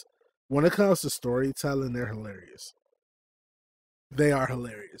performance, when it comes to storytelling, they're hilarious. They are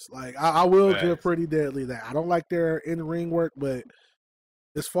hilarious. Like I will give Pretty Deadly that. I don't like their in-ring work, but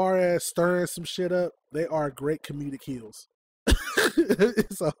as far as stirring some shit up, they are great comedic heels.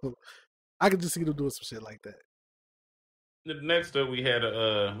 So I can just see them doing some shit like that. Next up, we had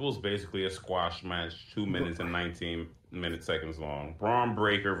it was basically a squash match, 2 minutes and 19 seconds long. Braun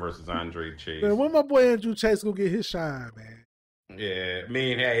Breaker versus Andre Chase. Man, when my boy Andrew Chase gonna get his shine, man? Yeah,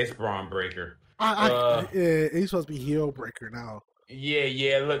 it's Braun Breaker. Yeah, he's supposed to be heel breaker now.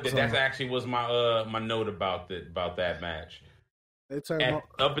 Yeah. Look, that actually was my my note about that match.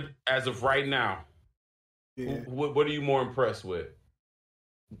 Up as of right now, what are you more impressed with?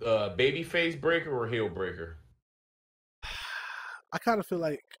 Babyface Breaker or heel breaker? I kind of feel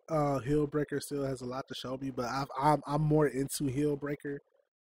like heel breaker still has a lot to show me, but I'm more into heel breaker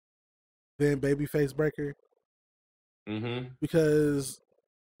than babyface breaker. Mm-hmm. Because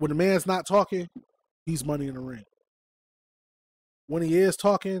when the man's not talking, he's money in the ring. When he is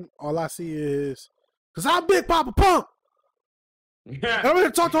talking, all I see is, "Cause I'm Big Papa Pump. I'm here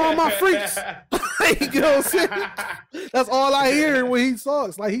to talk to all my freaks." You know what I'm saying? That's all I hear when he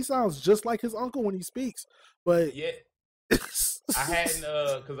talks. Like, he sounds just like his uncle when he speaks. But yeah, I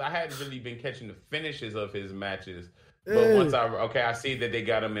hadn't really been catching the finishes of his matches. But once I see that they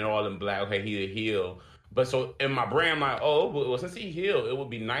got him in all in black. Okay, he a heel. But so in my brain, I'm like, well, since he healed, it would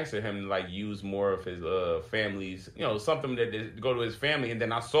be nice of him to like use more of his family's, something that go to his family. And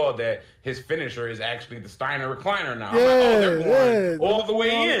then I saw that his finisher is actually the Steiner recliner now. Yeah, I'm like, they're going all the way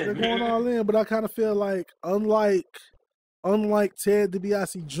in. They're going all in. But I kind of feel like, unlike Ted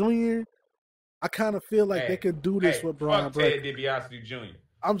DiBiase Jr., I kind of feel like they could do this with Braun Breaker. Ted DiBiase Jr.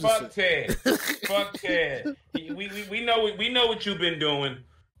 I'm just fuck Ted. Fuck Ted. We know what you've been doing.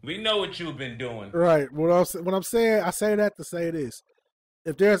 We know what you've been doing. Right. When I'm saying, I say that to say this.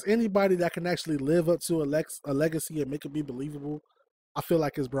 If there's anybody that can actually live up to a legacy and make it be believable, I feel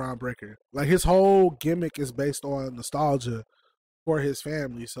like it's Braun Breaker. Like, his whole gimmick is based on nostalgia for his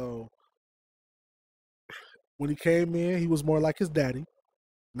family. So when he came in, he was more like his daddy.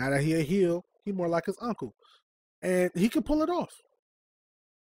 Now that he a heel, he more like his uncle. And he can pull it off.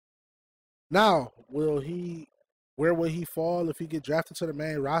 Now, where will he fall if he get drafted to the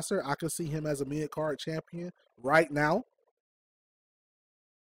main roster? I could see him as a mid-card champion right now.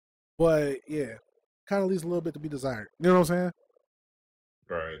 But, yeah, kind of leaves a little bit to be desired. You know what I'm saying?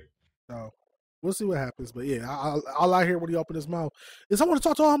 Right. So, we'll see what happens. But, yeah, all I hear when he opened his mouth is, "I want to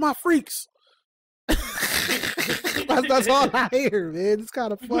talk to all my freaks." That's all I hear, man. It's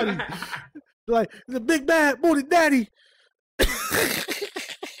kind of funny. Like, the big bad booty daddy.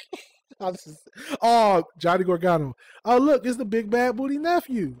 Johnny Gargano. Oh, look, it's the big bad booty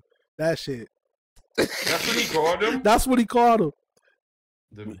nephew. That shit. That's what he called him? That's what he called him.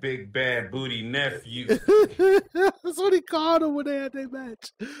 The big bad booty nephew. That's what he called him when they had their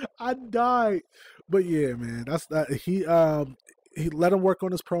match. I died. But yeah, man, that's that. He let him work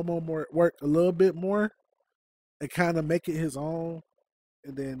on his promo work a little bit more and kind of make it his own.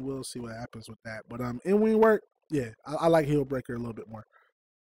 And then we'll see what happens with that. But in-ring work, Yeah, I like heel breaker a little bit more.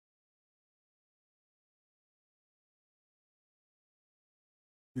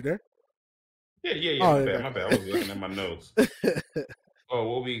 You there? Yeah. Oh, My yeah, bad. I was looking at my notes.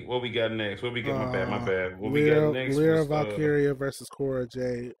 Oh, what we got next? What we got? My bad. What we got next Lyra was Valkyria versus Cora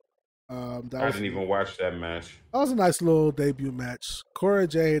Jade. I didn't even watch that match. That was a nice little debut match. Cora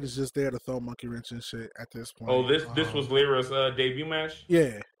Jade is just there to throw monkey wrench and shit at this point. Oh, this was Lyra's debut match?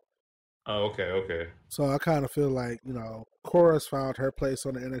 Yeah. Oh, okay. So I kind of feel like, Cora's found her place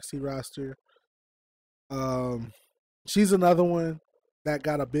on the NXT roster. She's another one that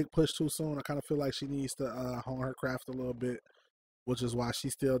got a big push too soon. I kind of feel like she needs to hone her craft a little bit, which is why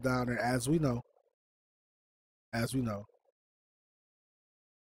she's still down there, as we know.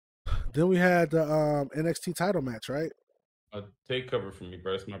 Then we had the NXT title match, right? Take cover from me,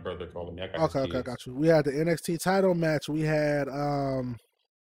 bro. It's my brother calling me. Okay, got you. We had the NXT title match. We had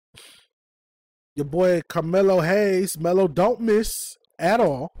your boy Carmelo Hayes. Melo don't miss at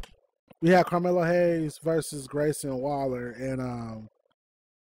all. We had Carmelo Hayes versus Grayson Waller, and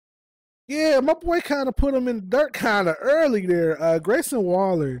yeah, my boy kind of put him in the dirt kind of early there. Grayson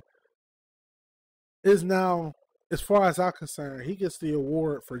Waller is now, as far as I'm concerned, he gets the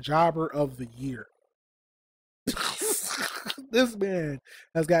award for Jobber of the Year. This man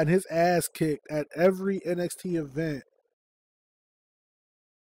has gotten his ass kicked at every NXT event,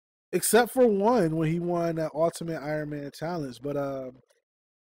 except for one when he won that Ultimate Iron Man Challenge. But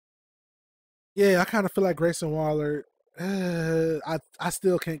yeah, I kind of feel like Grayson Waller. I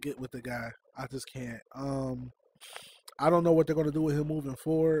still can't get with the guy. I just can't. I don't know what they're gonna do with him moving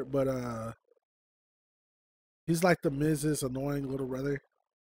forward, but he's like the Miz's annoying little brother,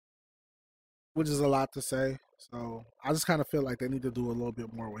 which is a lot to say. So I just kind of feel like they need to do a little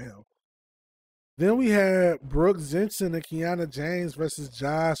bit more with him. Then we had Brooke Jensen and Kiana James versus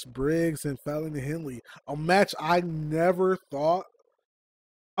Josh Briggs and Fallon Henley. A match I never thought.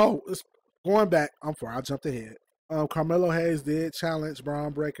 Oh, it's going back. I jumped ahead. Carmelo Hayes did challenge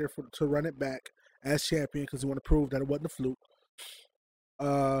Braun Breaker to run it back as champion because he wanted to prove that it wasn't a fluke.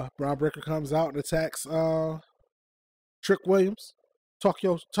 Braun Breaker comes out and attacks Trick Williams. Talk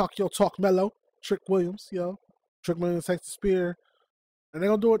Melo. Trick Williams, Trick Williams takes the spear. And they're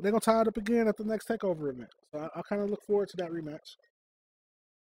going to do it. They're going to tie it up again at the next TakeOver event. So I kind of look forward to that rematch.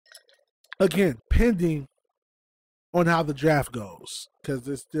 Again, pending on how the draft goes, because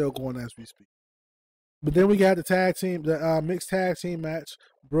it's still going as we speak. But then we got the mixed tag team match.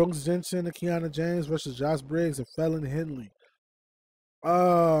 Brooks Jensen and Kiana James versus Josh Briggs and Fallon Henley.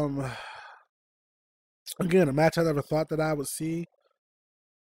 Again, a match I never thought that I would see.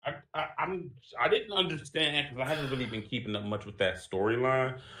 I didn't understand because I haven't really been keeping up much with that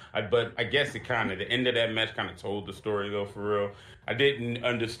storyline. But I guess it kind of, the end of that match kind of told the story though, for real. I didn't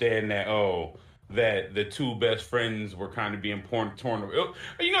understand that, that the two best friends were kind of being torn.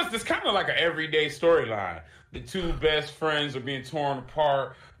 It's kind of like an everyday storyline. The two best friends are being torn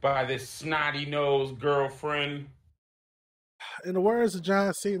apart by this snotty-nosed girlfriend. In the words of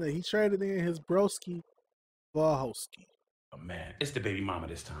John Cena, he traded in his broski for a hoski. Oh, man, it's the baby mama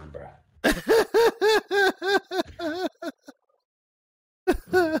this time, bro.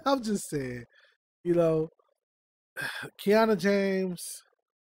 I'm just saying, Kiana James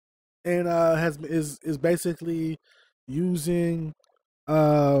and is basically using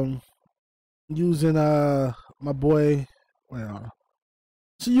my boy. Well,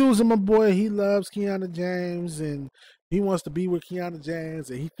 she's using my boy. He loves Kiana James and he wants to be with Kiana James,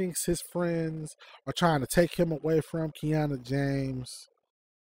 and he thinks his friends are trying to take him away from Kiana James.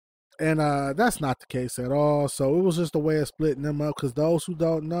 And that's not the case at all. So it was just a way of splitting them up. Because those who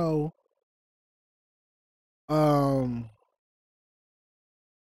don't know, the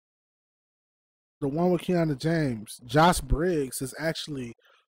one with Kiana James, Josh Briggs, is actually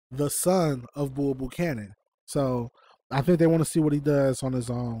the son of Bull Buchanan. So I think they want to see what he does on his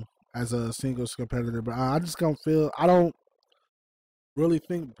own as a singles competitor. But I just don't really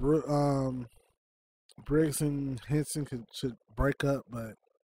think Briggs and Henson should break up, but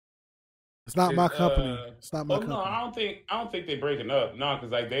it's not my company. It's not my company. No, I don't think they're breaking up. No,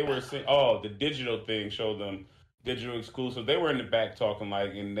 because like they were saying, the digital thing showed them digital exclusive. They were in the back talking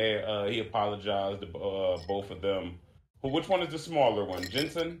and he apologized to both of them. Which one is the smaller one?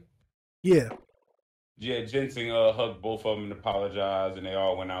 Jensen? Yeah. Yeah, Jensen hugged both of them and apologized, and they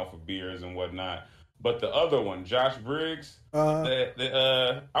all went out for beers and whatnot. But the other one, Josh Briggs,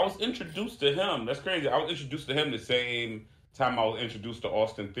 I was introduced to him. That's crazy. I was introduced to him the same time I was introduced to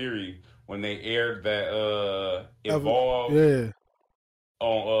Austin Theory when they aired that Evolve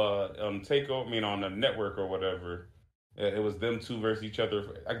on TakeOver, on the network or whatever. It was them two versus each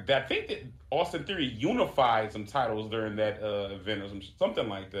other. I think that Austin Theory unified some titles during that event or something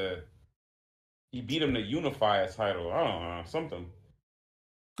like that. He beat him to unify a title. I don't know, something.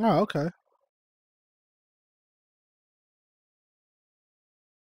 Oh, okay.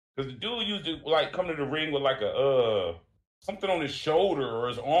 Because the dude used to like come to the ring with like a something on his shoulder or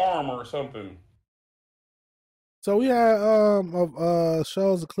his arm or something. So we had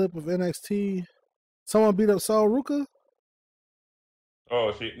shows a clip of NXT. Someone beat up Sol Ruka.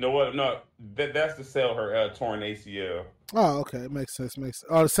 Oh, she. No, what? No, that's to sell her torn ACL. Oh, okay, it makes sense.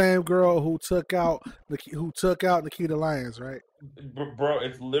 Oh, the same girl who took out Nikita Lyons, right? Bro,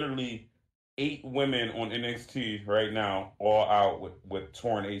 it's literally 8 women on NXT right now, all out with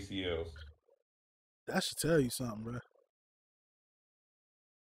torn ACLs. That should tell you something, bro.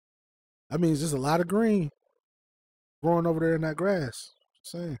 That means there's a lot of green growing over there in that grass.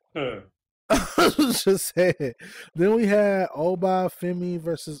 Just saying. Just saying. Then we had Oba Femi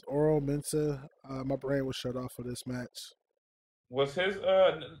versus Oro Mensah. My brain was shut off for this match. Was his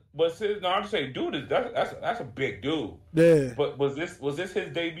no, I'm just saying, dude, that's a big dude. Yeah. But was this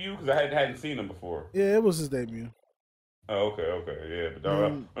his debut? Because I hadn't seen him before. Yeah, it was his debut. Oh, okay, yeah. But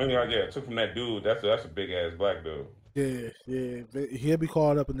I took from that dude. That's a big ass black dude. Yeah. He'll be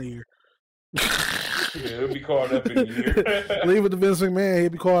called up in the year. Yeah, he'll be called up in the year. Leave with the Vince McMahon. He'll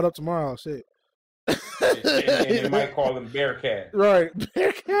be called up tomorrow. Shit. And they might call him Bearcat. Right.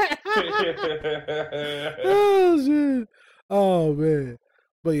 Bearcat. Oh, shit. Oh, man.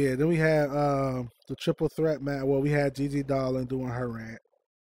 But yeah, then we had the triple threat match. Well, we had Gigi Dolan doing her rant.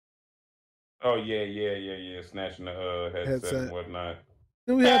 Oh, yeah. Snatching the headset and whatnot.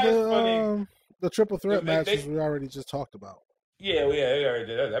 Then we had the triple threat matches we already just talked about. Yeah, we already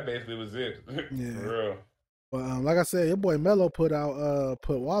did. That basically was it. Yeah. For real. But like I said, your boy Melo put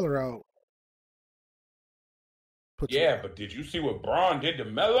Waller out. But did you see what Braun did to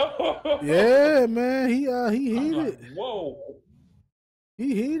Melo? Yeah, man. He heated. Like, whoa.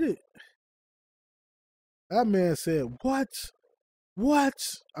 He heated. That man said, "What? What?"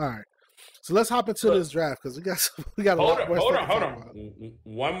 All right. So let's hop into this draft because we got a lot more. Hold on.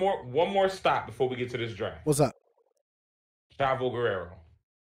 One more stop before we get to this draft. What's up? Chavo Guerrero.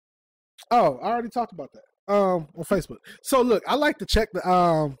 Oh, I already talked about that. On Facebook. So look, I like to check the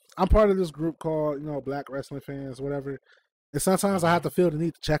I'm part of this group called, Black Wrestling Fans, whatever. And sometimes I have to feel the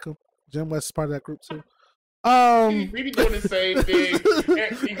need to check them. Jim West is part of that group too. We be doing the same thing.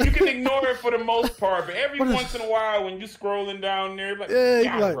 You can ignore it for the most part, but every once in a while when you scrolling down there, you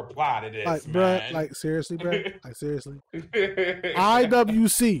gotta reply to this, man. Bruh, seriously, bro. Seriously.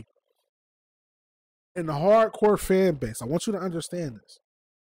 IWC and the hardcore fan base, I want you to understand this.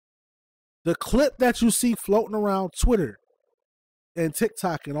 The clip that you see floating around Twitter and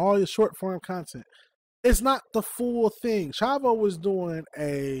TikTok and all your short form content, it's not the full thing. Chavo was doing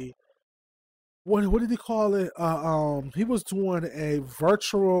what did he call it? He was doing a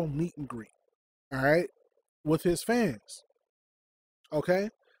virtual meet and greet, all right, with his fans. Okay?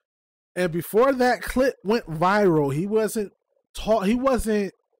 And before that clip went viral, he wasn't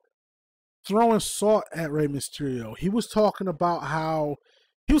throwing salt at Rey Mysterio. He was talking about how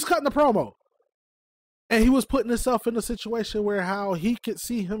he was cutting the promo. And he was putting himself in a situation where how he could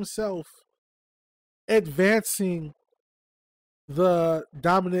see himself advancing the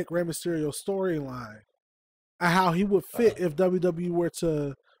Dominic Rey Mysterio storyline. And how he would fit if WWE were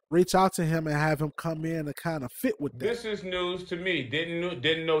to reach out to him and have him come in and kind of fit with that. This is news to me.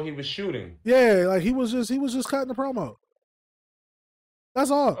 Didn't know he was shooting. Yeah, like he was just cutting the promo.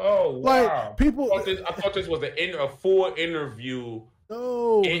 That's all. Oh, wow. Like people, I thought this was a full interview.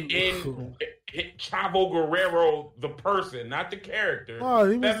 No, in Chavo Guerrero, the person, not the character.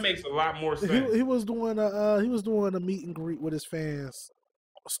 That makes a lot more sense. He was doing a meet and greet with his fans,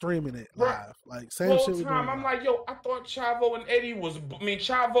 streaming it live. Like same shit. Whole time I'm like, yo, I thought Chavo and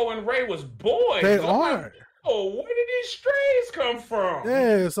Chavo and Ray was boys. They are. Like, oh, where did these strays come from?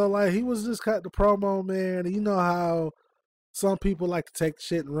 Yeah, so like he was just cutting the promo, man. And you know how some people like to take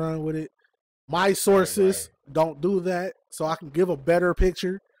shit and run with it. My sources don't do that, so I can give a better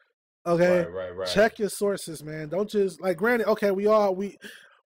picture. Okay, right. Check your sources, man. Don't just granted. Okay, we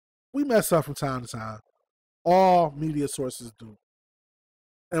mess up from time to time. All media sources do,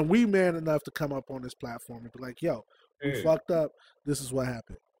 and we man enough to come up on this platform and be like, "Yo, we fucked up. This is what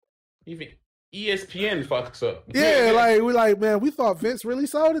happened." Even ESPN fucks up. Yeah, we man, we thought Vince really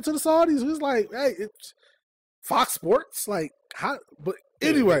sold it to the Saudis. We was like, hey, it's Fox Sports, how? But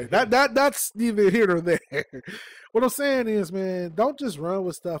anyway, that's neither here nor there. What I'm saying is, man, don't just run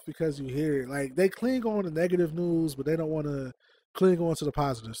with stuff because you hear it. Like they cling on to negative news, but they don't want to cling on to the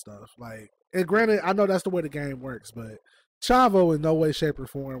positive stuff. Like And granted, I know that's the way the game works, but Chavo in no way, shape, or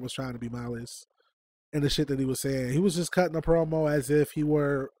form was trying to be malice in the shit that he was saying. He was just cutting a promo as if he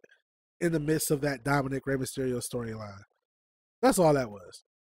were in the midst of that Dominic Rey Mysterio storyline. That's all that was.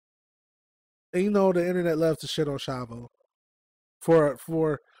 And you know the internet loves to shit on Chavo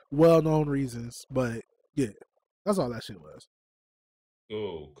for well-known reasons, but yeah, that's all that shit was.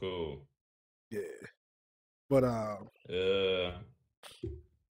 Cool. Yeah. But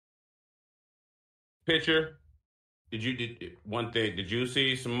picture. Did you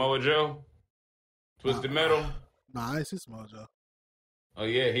see Samoa Joe? Twisted Metal? Nah, I ain't see Samoa Joe. Oh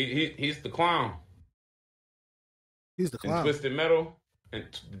yeah, he's the clown. He's the clown. In Twisted Metal and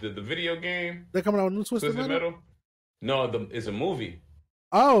the video game. They're coming out with new Twisted Metal? No, it's a movie.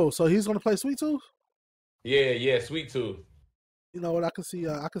 Oh, so he's gonna play Sweet Tooth? Yeah, Sweet Tooth. You know what? I can see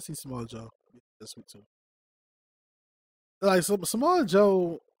Samoa Joe. Sweet Tooth. Like Samoa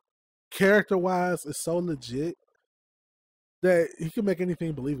Joe, character wise, is so legit that he can make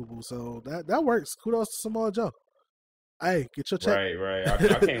anything believable. So that works. Kudos to Samoa Joe. Hey, get your check. Right. I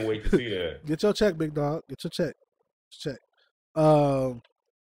can't wait to see that. Get your check, big dog. Get your check. I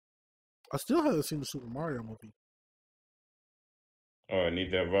still haven't seen the Super Mario movie. Oh, I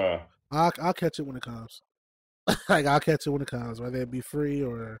need that vibe. I'll catch it when it comes. I'll catch it when it comes, whether it be free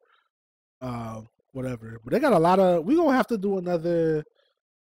or whatever. But they got a lot of. We gonna have to do another.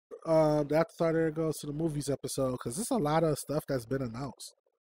 The After Thought Era Goes to the Movies episode because there's a lot of stuff that's been announced.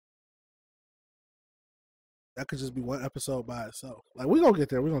 That could just be one episode by itself. Like we gonna get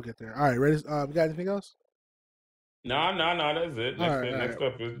there. All right, ready? You got anything else? No, that's it. Next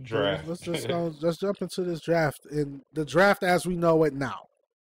up is draft. Let's just let's jump into this draft. In the draft as we know it now.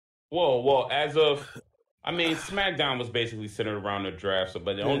 Well, SmackDown was basically centered around the draft.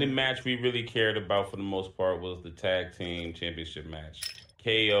 But the only match we really cared about for the most part was the tag team championship match.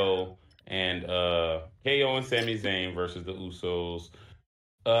 KO and Sami Zayn versus the Usos.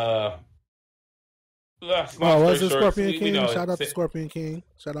 Was it Scorpion King? Shout out to Scorpion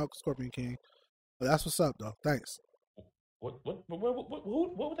King. But that's what's up, though. Thanks. What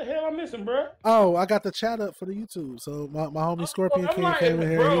the hell am I missing, bro? Oh, I got the chat up for the YouTube. So my homie Scorpion King came in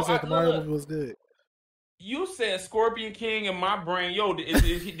here. He was like, the Mario movie was good. You said Scorpion King in my brain. Yo, did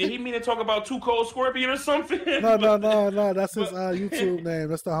he mean to talk about Too Cold Scorpion or something? No. That's his YouTube name.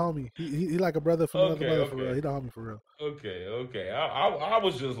 That's the homie. He like a brother from another mother for real. He the homie for real. Okay. I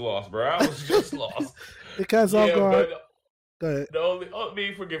was just lost, bro. I was just lost. Because I'm going. Go ahead.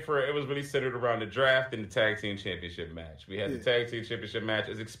 It was really centered around the draft and the tag team championship match. We had the tag team championship match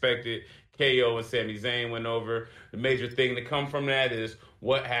as expected. KO and Sami Zayn went over. The major thing to come from that is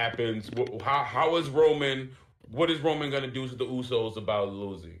what happens. How is Roman? What is Roman going to do to the Usos about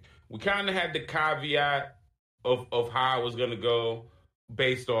losing? We kind of had the caveat of how it was going to go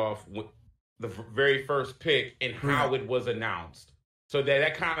based off the very first pick and how it was announced. So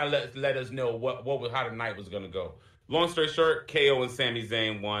that kind of let us know how the night was going to go. Long story short, KO and Sami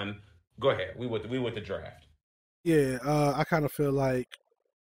Zayn won. Go ahead. We with the draft. Yeah, I kind of feel like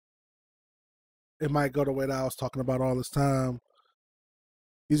it might go the way that I was talking about all this time.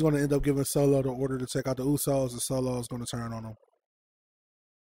 He's going to end up giving Solo the order to take out the Usos, and Solo is going to turn on him.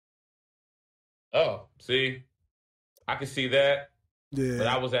 Oh, see, I can see that. Yeah, but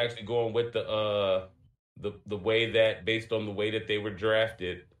I was actually going with the way that, based on the way that they were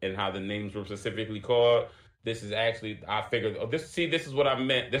drafted and how the names were specifically called. This is actually, I figured, this is what I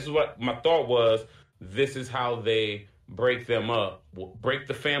meant. This is what my thought was. This is how they break them up, break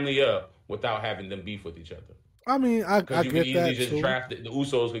the family up without having them beef with each other. I mean, I get that just too. The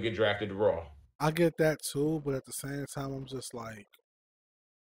Usos could get drafted to Raw. I get that too, but at the same time, I'm just like,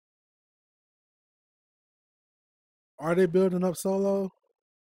 are they building up Solo?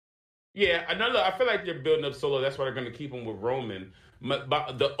 Yeah, I feel like they're building up Solo. That's why they're going to keep him with Roman. But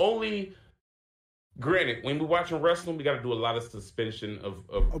the only... Granted, when we're watching wrestling, we got to do a lot of suspension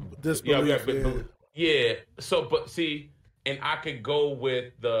of disbelief. Yeah. So, but see, and I could go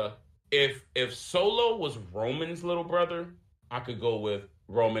with if Solo was Roman's little brother, I could go with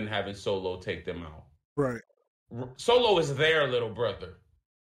Roman having Solo take them out. Right. Solo is their little brother.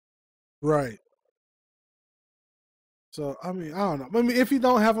 Right. So I mean, I don't know. I mean, if you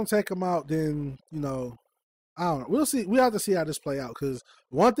don't have him take them out, then I don't know. We'll see. We have to see how this play out because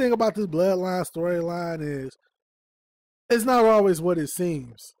one thing about this Bloodline storyline is it's not always what it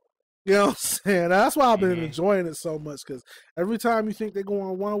seems. You know what I'm saying? That's why I've been enjoying it so much because every time you think they're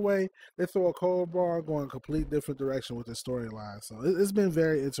going one way, they throw a cold bar and go in a complete different direction with the storyline. So it's been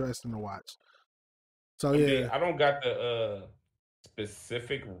very interesting to watch. So yeah, I don't got the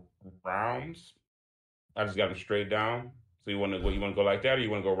specific rounds. I just got them straight down. So you want to go like that, or you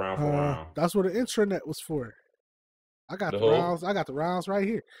want to go round for round? That's what the intranet was for. I got the rounds. I got the rounds right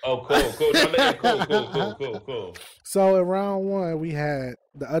here. Oh, cool. No, cool. So in round 1, we had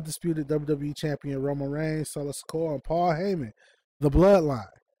the undisputed WWE champion Roman Reigns, Solo Sikoa, and Paul Heyman, the Bloodline.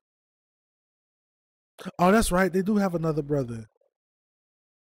 Oh, that's right. They do have another brother.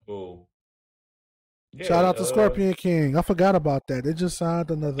 Cool. Yeah, Shout out to Scorpion King. I forgot about that. They just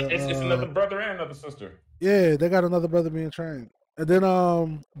signed another. It's another brother and another sister. Yeah, they got another brother being trained. And then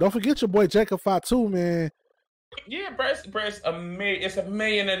don't forget your boy Jacob Fatu, man. Yeah, bro, it's a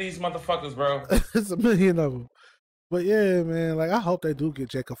million of these motherfuckers, bro. It's a million of them. But yeah, man, like I hope they do get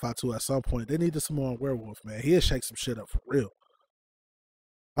Jacob Fatu at some point. They need the Samoan Werewolf, man. He'll shake some shit up for real.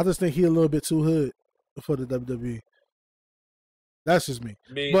 I just think he a little bit too hood for the WWE. That's just me.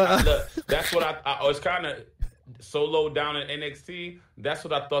 That's what I was kind of Solo down in NXT. That's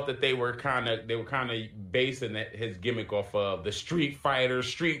what I thought that they were kind of basing his gimmick off of the Street Fighter,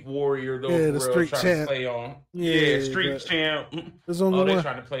 Street Warrior. The Street Champ. Play on. Yeah, Street Champ. There's only they're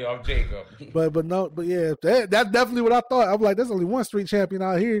trying to play off Jacob. But yeah, that's definitely what I thought. I'm like, there's only one Street Champion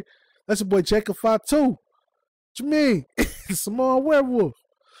out here. That's your boy Jacob Fatu. What you mean? Samoan Werewolf.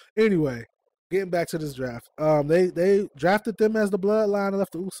 Anyway. Getting back to this draft, they drafted them as the Bloodline and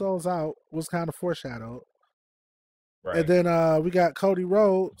left the Usos out. Was kind of foreshadowed, right? And then we got Cody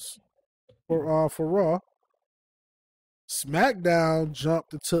Rhodes for Raw. SmackDown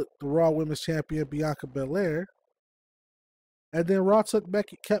jumped and took the Raw Women's Champion Bianca Belair, and then Raw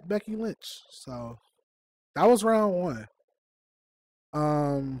kept Becky Lynch. So that was round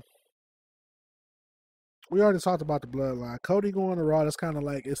 1. We already talked about the Bloodline. Cody going to Raw, that's kind of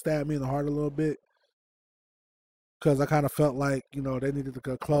like, it stabbed me in the heart a little bit. Because I kind of felt like, they needed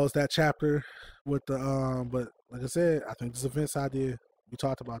to close that chapter with the, but like I said, I think this is a Vince idea. We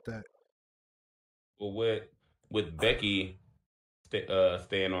talked about that. Well, with Becky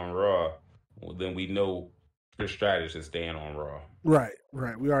staying on Raw, well, then we know Trish Stratus is staying on Raw. Right.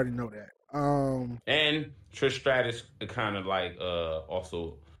 We already know that. And Trish Stratus kind of like,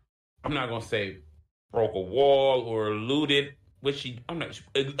 also, I'm not going to say broke a wall or eluded,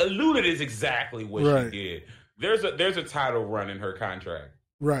 eluded is exactly what she did. There's a title run in her contract.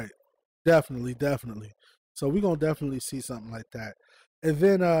 Right. Definitely. So we're gonna definitely see something like that. And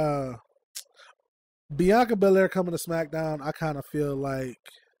then Bianca Belair coming to SmackDown, I kind of feel like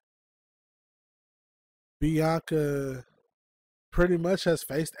Bianca pretty much has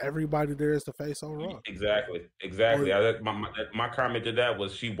faced everybody there is to face on Raw. Exactly. My comment to that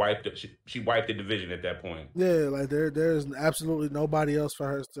was she wiped the division at that point. Yeah, like there's absolutely nobody else for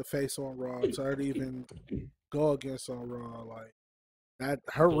her to face on Raw, to her to even go against on Raw. Like that,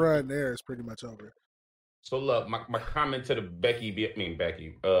 her run there is pretty much over. So look, my comment to the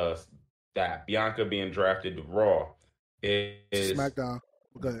that Bianca being drafted to Raw is SmackDown.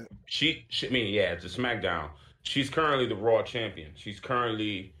 Go ahead. To SmackDown. She's currently the Raw champion. She's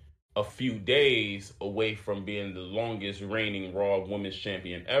currently a few days away from being the longest reigning Raw Women's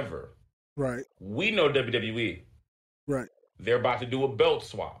Champion ever. Right. We know WWE. Right. They're about to do a belt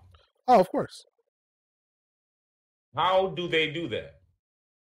swap. Oh, of course. How do they do that?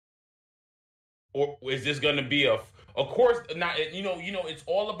 Or is this going to be of course, not. It's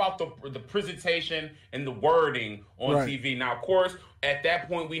all about the presentation and the wording on TV. Now, of course, at that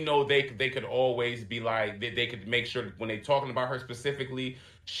point, we know they could always be like they could make sure that when they're talking about her specifically,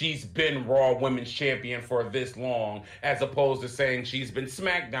 she's been Raw Women's Champion for this long, as opposed to saying she's been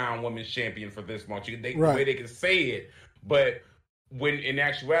SmackDown Women's Champion for this long. The way they can say it, but when in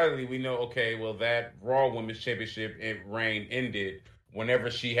actuality, we know, okay, well, that Raw Women's Championship reign ended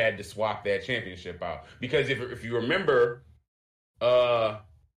whenever she had to swap that championship out. Because if you remember,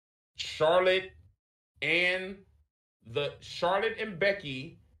 Charlotte and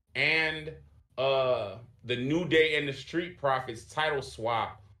Becky and the New Day and the Street Profits title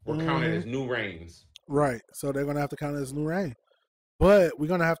swap were counted as new reigns. Right. So they're going to have to count it as new reign. But we're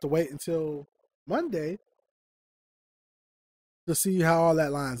going to have to wait until Monday to see how all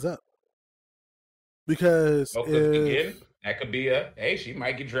that lines up. Because again, that could be she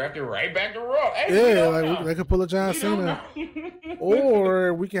might get drafted right back to Raw. Hey, they could pull a John Cena.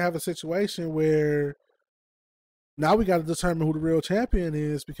 Or we can have a situation where now we got to determine who the real champion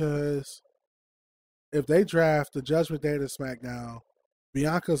is, because if they draft the Judgment Day to SmackDown,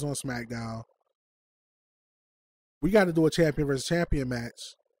 Bianca's on SmackDown, we got to do a champion versus champion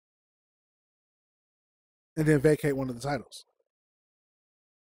match and then vacate one of the titles.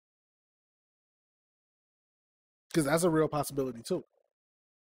 Because that's a real possibility, too.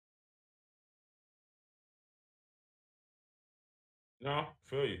 No,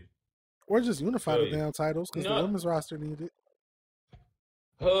 feel you. Or just unify the Yeah. damn titles because the No. women's roster need it.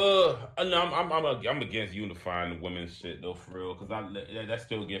 No, I'm against unifying the women's shit though, for real, because that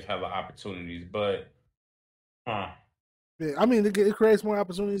still gives hella opportunities. But, Yeah, I mean, it creates more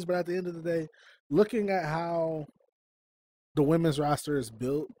opportunities, but at the end of the day, looking at how the women's roster is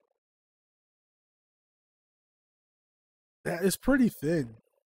built, that is pretty thin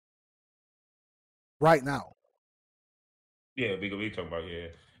right now. yeah, we talk about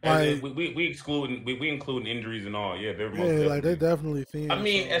Like, and we include injuries and all. Yeah, they're most yeah, like definitely. they definitely thin. I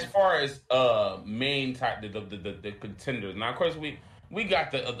mean, so- as far as main type the contenders. Now, of course, we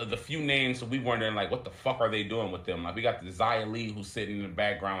got the few names, so we wondering like, what the fuck are they doing with them? Like, we got the Xia Li who's sitting in the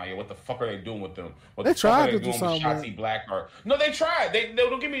background, like, what the fuck are they doing with them? What They the fuck tried are to they do doing with something. Shotzi Blackheart? No, they tried. They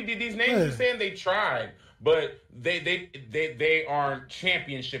don't give me these names. Yeah. You're saying they tried, but they aren't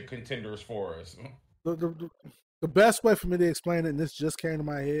championship contenders for us. The best way for me to explain it, and this just came to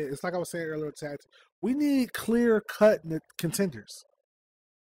my head, it's like I was saying earlier, we need clear-cut contenders.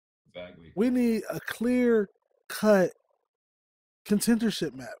 Exactly. We need a clear-cut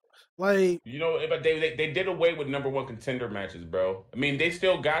contendership map. Like, You know, but they did away with number one contender matches, bro. I mean, they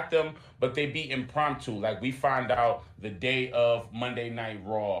still got them, but they be impromptu. Like, we find out the day of Monday Night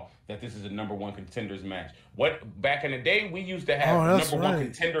Raw that this is a number one contenders match. Back in the day, we used to have number one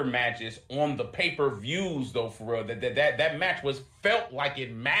contender matches on the pay-per-views, though, for real. That match felt like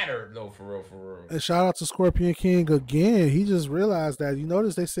it mattered, though, for real. And shout out to Scorpion King again. He just realized that. You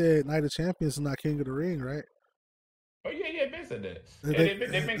notice they said Night of Champions is not King of the Ring, right? Oh yeah, Ben said that.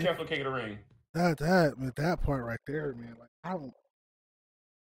 They've been canceled King of the Ring. That part right there, man. Like,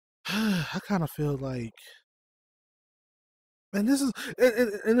 I kind of feel like, man, this is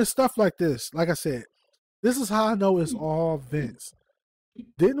and it's stuff like this. Like I said, this is how I know it's all Vince.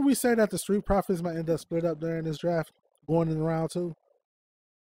 Didn't we say that the Street Profits might end up split up during this draft, going in round 2?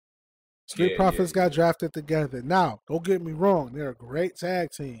 Street Profits got drafted together. Now, don't get me wrong, they're a great tag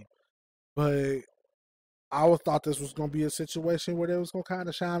team, but I always thought this was going to be a situation where they was going to kind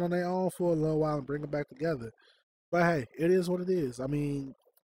of shine on their own for a little while and bring them back together. But hey, it is what it is. I mean,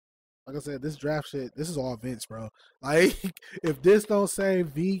 like I said, this draft shit, this is all Vince, bro. Like, if this don't say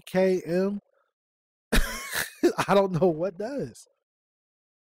VKM, I don't know what does.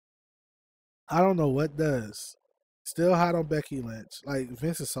 Still hot on Becky Lynch. Like,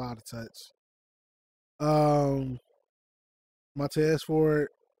 Vince is so out of touch. Montez Ford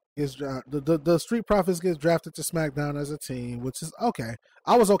gets the Street Profits gets drafted to SmackDown as a team, which is okay.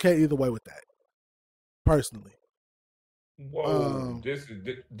 I was okay either way with that, personally. Whoa, this is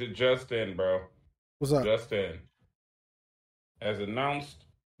the Justin, bro. What's up? Justin. As announced,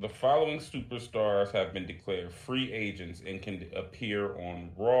 the following superstars have been declared free agents and can appear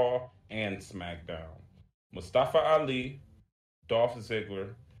on Raw and SmackDown: Mustafa Ali, Dolph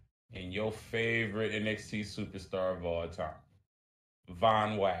Ziggler, and your favorite NXT superstar of all time,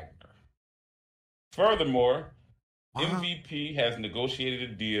 Von Wagner. Furthermore, MVP has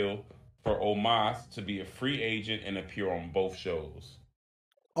negotiated a deal for Omos to be a free agent and appear on both shows.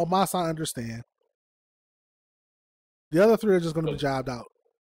 Omos, I understand. The other three are just going to be jobbed out.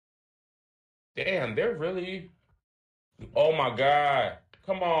 Damn, they're really... Oh, my God.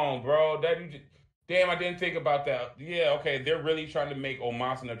 Come on, bro. Damn, I didn't think about that. Yeah, okay, they're really trying to make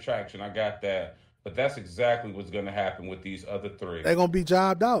Omos an attraction. I got that. But that's exactly what's going to happen with these other three. They're going to be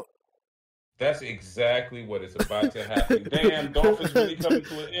jobbed out. That's exactly what is about to happen. Damn, Dolph is really coming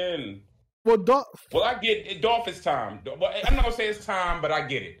to an end. Well, I get it. Dolph is time. Well, I'm not going to say it's time, but I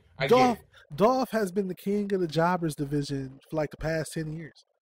get it. Dolph has been the king of the jobbers division for like the past 10 years.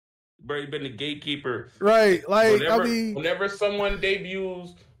 Bro, he's been the gatekeeper. Right. Like, whenever someone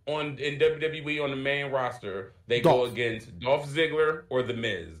debuts in WWE on the main roster, they go against Dolph Ziggler or The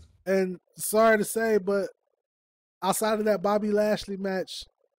Miz. And sorry to say, but outside of that Bobby Lashley match,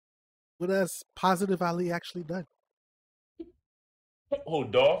 what has Positive Ali actually done? Oh,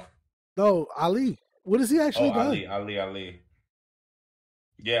 Dolph? No, Ali. What has he actually done? Ali.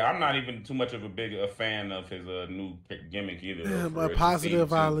 Yeah, I'm not even too much of a fan of his new gimmick either. Yeah, but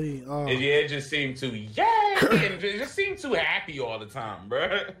Positive Ali. It just seemed too it just seemed too happy all the time,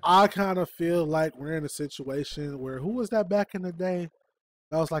 bro. I kind of feel like we're in a situation where who was that back in the day?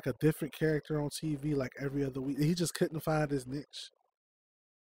 That was like a different character on TV, like every other week. He just couldn't find his niche.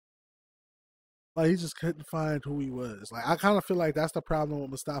 Like, he just couldn't find who he was. Like, I kind of feel like that's the problem with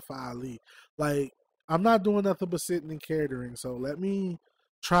Mustafa Ali. Like, I'm not doing nothing but sitting and catering, so let me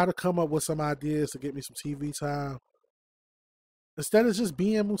try to come up with some ideas to get me some TV time instead of just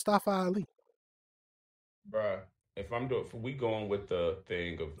being Mustafa Ali. Bruh, if we going with the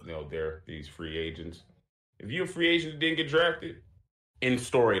thing of, they're these free agents. If you're a free agent that didn't get drafted, in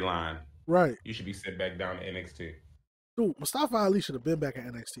storyline. Right. You should be sent back down to NXT. Dude, Mustafa Ali should have been back at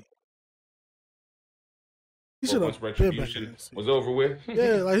NXT. He Well, should once have been back Retribution in NXT. was over with.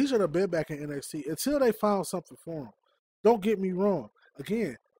 Yeah, like he should have been back in NXT until they found something for him. Don't get me wrong.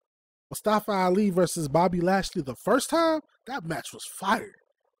 Again, Mustafa Ali versus Bobby Lashley the first time, that match was fire.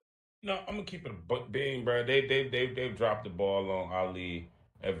 No, I'm gonna keep it a being, bro. They've dropped the ball on Ali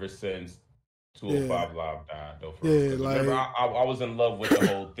ever since 205 Live died, though. Remember, I was in love with the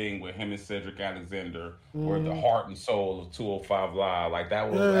whole thing with him and Cedric Alexander, where the heart and soul of 205 Live, like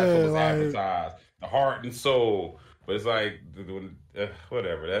that's what was advertised, the heart and soul. But it's like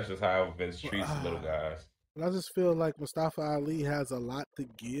whatever. That's just how Vince treats little guys. I just feel like Mustafa Ali has a lot to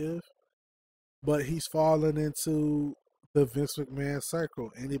give, but he's fallen into the Vince McMahon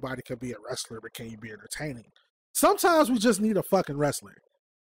circle. Anybody can be a wrestler, but can you be entertaining? Sometimes we just need a fucking wrestler.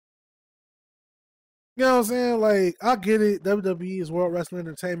 You know what I'm saying? Like, I get it. WWE is World Wrestling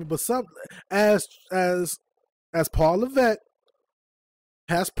Entertainment, but as Paul Levesque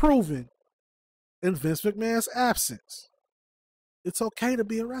has proven in Vince McMahon's absence, it's okay to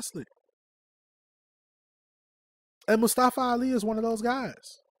be a wrestler. And Mustafa Ali is one of those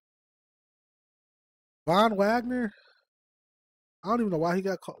guys. Von Wagner, I don't even know why he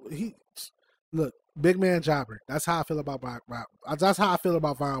got called. Look, big man jobber. That's how I feel about That's how I feel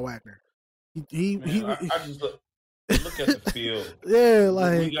about Von Wagner. I just look at the field. Yeah,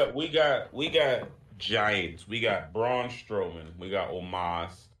 like we got giants. We got Braun Strowman. We got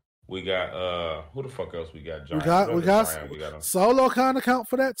Omos. We got who the fuck else we got? Giants. We got Solo kind of count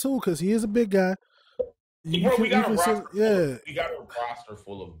for that too because he is a big guy. We got a roster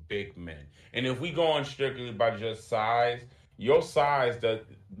full of big men, and if we go on strictly by just size, your size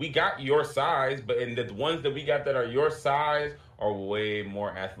we got your size, but in the ones that we got that are your size are way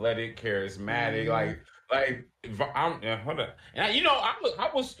more athletic, charismatic. Hold on, and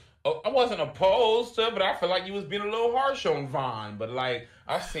I wasn't opposed to it, but I feel like you was being a little harsh on Von. But like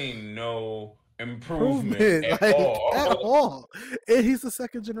I've seen no improvement at all. And he's a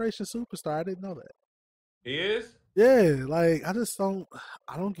second generation superstar. I didn't know that. He is? Yeah, like I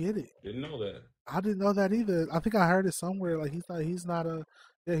don't get it. Didn't know that. I didn't know that either. I think I heard it somewhere. Like he's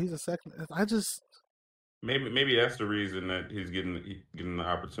a second. Maybe that's the reason that he's getting the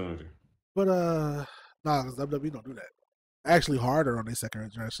opportunity. But because WWE don't do that. Actually, harder on their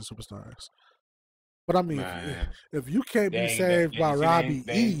second generation superstars. But I mean, if you can't be saved by Robbie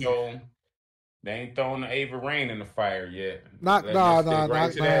E. They ain't throwing the Ava Rain in the fire yet.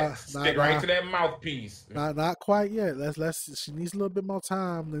 Stick right to that mouthpiece. Not quite yet. She needs a little bit more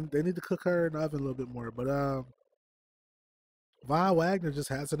time. They need to cook her in the oven a little bit more. But Von Wagner just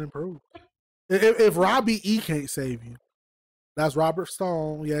hasn't improved. If Robbie E can't save you, that's Robert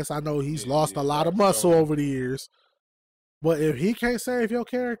Stone. Yes, I know he's lost a lot of muscle over the years. But if he can't save your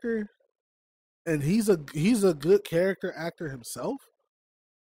character, and he's a good character actor himself,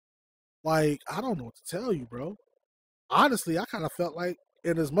 like, I don't know what to tell you, bro. Honestly, I kind of felt like,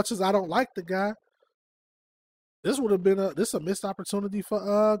 and as much as I don't like the guy, this would have been a missed opportunity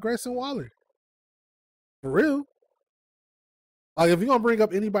for Grayson Waller. For real. Like, if you're going to bring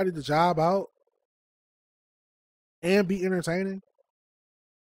up anybody to job out and be entertaining,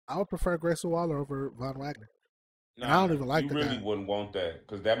 I would prefer Grayson Waller over Von Wagner. I don't even like the guy. You really wouldn't want that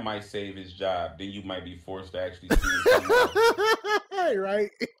because that might save his job. Then you might be forced to actually see Right.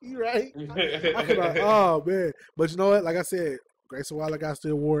 You're right. Oh, man. But you know what? Like I said, Grayson Waller got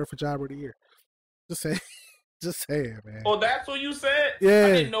the award for Jobber of the Year. Just saying. Just saying, man. Oh, that's what you said? Yeah.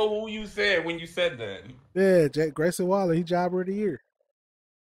 I didn't know who you said when you said that. Yeah, Grayson Waller, he Jobber of the Year.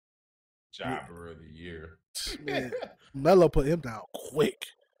 Jobber of the Year. Man, Melo put him down quick.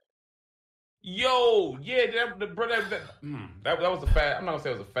 Yo, yeah, that was a fast. I'm not gonna say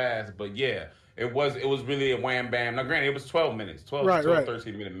it was a fast, but yeah, it was really a wham bam. Now, granted, it was 12 minutes,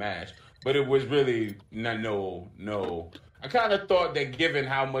 13-minute match, but it was really no. I kind of thought that given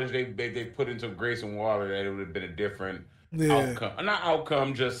how much they put into Grayson Waller, that it would have been a different outcome. Not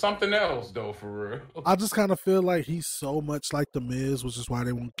outcome, just something else though, for real. I just kind of feel like he's so much like The Miz, which is why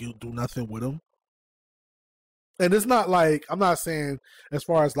they won't do nothing with him. And it's not like, I'm not saying as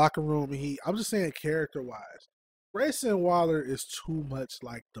far as locker room I'm just saying character-wise. Grayson Waller is too much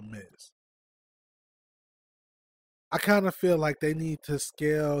like The Miz. I kind of feel like they need to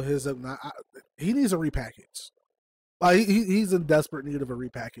scale his up. He needs a repackage. Like he's in desperate need of a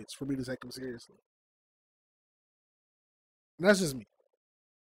repackage for me to take him seriously. And that's just me.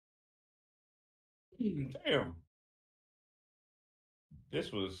 Damn.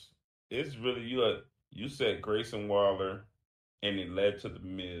 It's really, you said Grayson Waller, and it led to The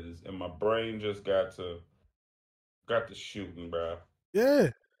Miz, and my brain just got to shooting, bro. Yeah.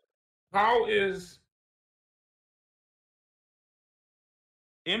 How is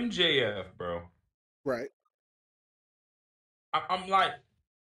MJF, bro? Right. I'm like,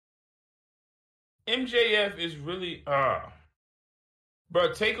 MJF is really,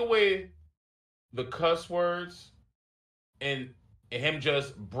 bro. Take away the cuss words and him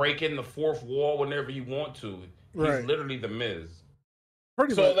just breaking the fourth wall whenever he want to. Right. He's literally the Miz.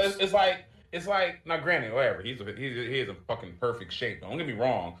 Pretty So much. it's like now. Granted, whatever. He is a fucking perfect shape. Don't get me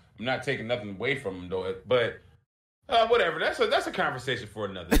wrong. I'm not taking nothing away from him though. But whatever. That's a conversation for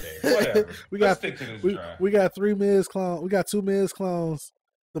another day. Whatever. Let's stick to this drive. We got 3 Miz clones. We got 2 Miz clones.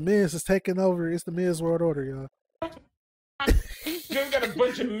 The Miz is taking over. It's the Miz World Order, y'all. You got a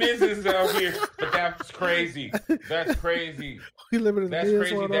bunch of Miz's out here, but that's crazy. That's crazy. We living in the That's Miz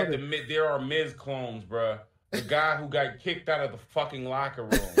crazy World that Order. there are Miz clones, bruh. The guy who got kicked out of the fucking locker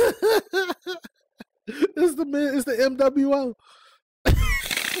room. It's the Miz. It's the MWO.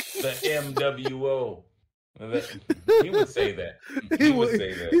 The MWO. He would say that. He would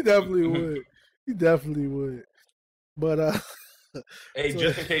say that. He definitely would. He definitely would. But hey,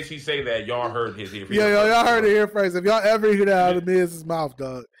 just in case he say that, y'all heard his ear. y'all heard it here first. If y'all ever hear that out of Miz's mouth,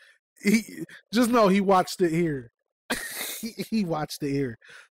 dog, just know he watched it here. he watched it here.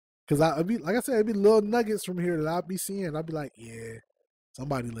 Because I'd be, like I said, it'd be little nuggets from here that I'd be seeing. I'd be like, yeah,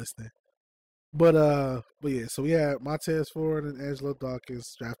 somebody listening. But yeah, so we had Montez Ford and Angelo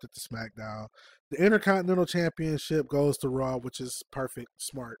Dawkins drafted to SmackDown. The Intercontinental Championship goes to Raw, which is perfect,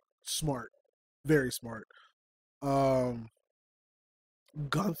 smart, very smart.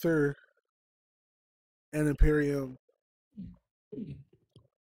 Gunther and Imperium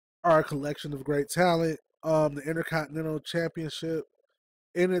are a collection of great talent. The Intercontinental Championship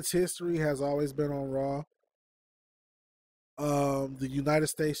in its history has always been on Raw. The United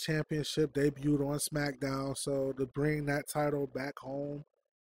States Championship debuted on SmackDown, so to bring that title back home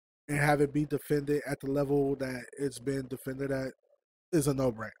and have it be defended at the level that it's been defended at is a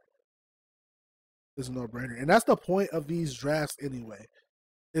no-brainer. It's a no-brainer. And that's the point of these drafts anyway,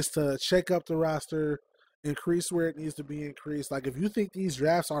 is to shake up the roster, increase where it needs to be increased. Like, if you think these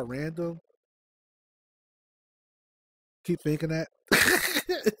drafts are random, keep thinking that.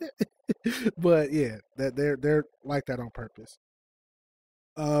 But yeah, that they're like that on purpose.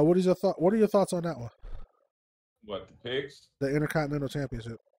 What are your thoughts on that one? What, the Pigs? The Intercontinental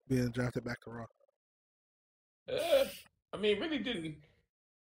Championship being drafted back to Raw. I mean, really didn't.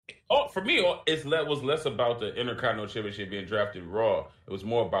 Oh, for me, it was less about the Intercontinental Championship being drafted Raw. It was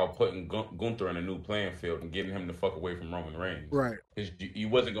more about putting Gunther in a new playing field and getting him the fuck away from Roman Reigns. Right. Because you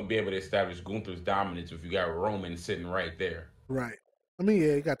wasn't going to be able to establish Gunther's dominance if you got Roman sitting right there. Right. I mean,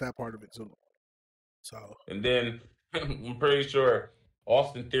 yeah, you got that part of it too. So. And then I'm pretty sure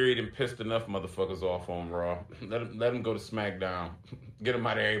Austin Theory done pissed enough motherfuckers off on Raw. Let him go to SmackDown. Get him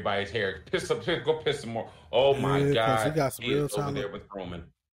out of everybody's hair. Go piss some more. Oh my God. He got some real is over there with Roman.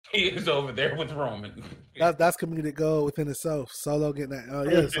 He is over there with Roman. That's comedic gold within itself. Solo getting that.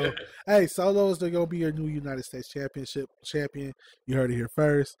 Yeah. So hey, Solo is gonna be your new United States champion. You heard it here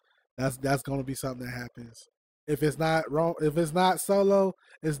first. That's gonna be something that happens. If it's not Solo,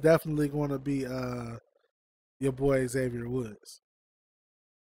 it's definitely gonna be your boy Xavier Woods.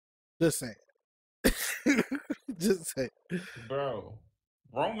 Just saying. Just saying. Bro,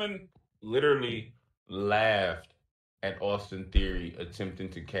 Roman literally laughed at Austin Theory attempting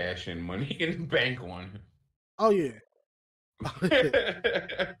to cash in Money in the Bank on him. Oh yeah.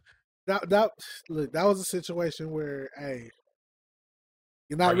 That was a situation where, hey,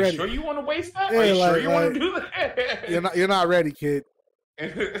 you're not ready. Sure you want to waste that? Yeah, Are you sure you want to do that? You're not ready, kid.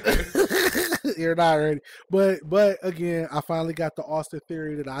 You're not ready. But again, I finally got the Austin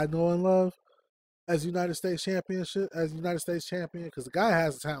Theory that I know and love as United States champion, because the guy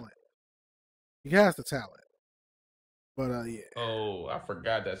has the talent. He has the talent. But yeah. Oh, I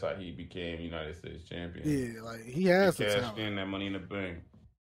forgot that's how he became United States champion. Yeah, like he has the cashed talent. in that Money in the Bank.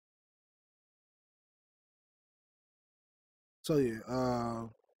 So yeah,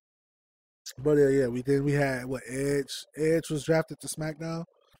 but yeah, we had what Edge. Edge was drafted to SmackDown,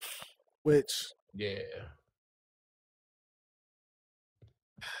 which yeah,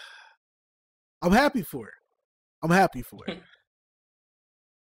 I'm happy for it.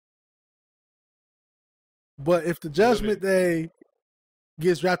 But if the Judgment Day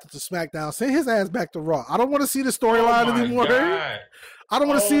gets drafted to SmackDown, send his ass back to Raw. I don't want to see the storyline anymore. God. I don't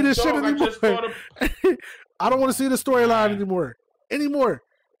want to see this shit anymore. I don't want to see the storyline anymore.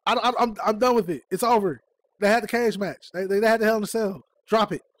 I'm done with it. It's over. They had the cage match. They had the Hell in a Cell.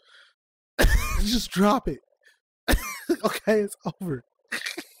 Drop it. Just drop it. Okay, it's over.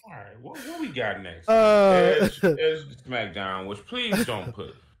 All right, what we got next? Uh, Edge SmackDown, which please don't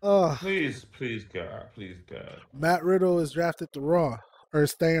put. uh, Please God. Matt Riddle is drafted to Raw or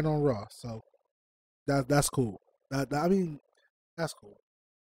staying on Raw, so that's cool. I mean, that's cool.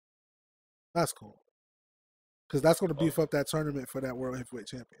 That's cool because that's going to beef up that tournament for that World Heavyweight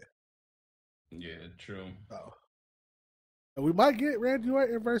Champion. Yeah, true. So, and we might get Randy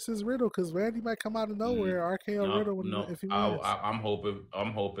Orton versus Riddle because Randy might come out of nowhere, RKO Riddle if he wins.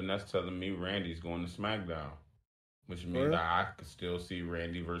 I'm hoping that's telling me Randy's going to SmackDown, which means I could still see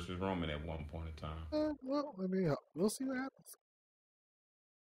Randy versus Roman at one point in time. Well, I mean, we'll see what happens.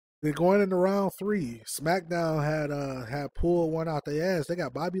 They're going into round 3. SmackDown had pulled one out their ass. They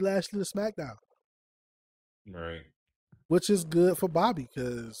got Bobby Lashley to SmackDown, right? Which is good for Bobby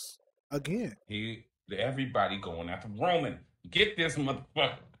because again, everybody going after Roman. Get this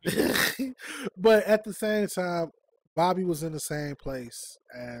motherfucker. But at the same time, Bobby was in the same place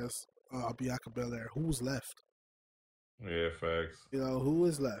as Bianca Belair. Who's left? Yeah, facts. You know, who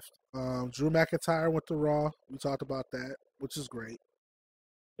is left? Drew McIntyre went to Raw. We talked about that, which is great.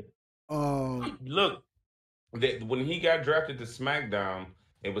 Look, when he got drafted to SmackDown,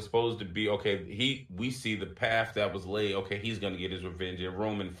 it was supposed to be okay. We see the path that was laid. Okay, he's gonna get his revenge at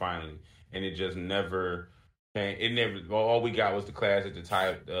Roman finally, and it just never came. It never. All we got was the clash at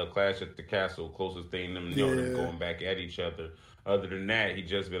the castle, closest thing them going back at each other. Other than that, he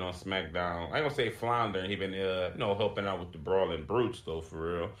just been on SmackDown. I ain't gonna say floundering. He been helping out with the brawling brutes though,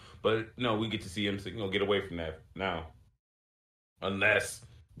 for real. But no, we get to see him get away from that now, unless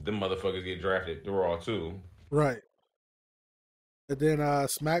the motherfuckers get drafted to Raw too. Right. And then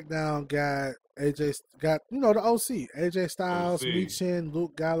SmackDown got the OC, AJ Styles, Michin,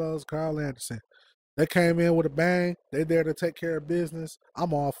 Luke Gallows, Carl Anderson. They came in with a bang. They there to take care of business.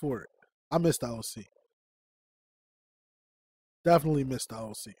 I'm all for it. I miss the OC. Definitely miss the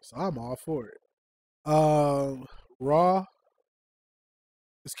OC. So I'm all for it. Raw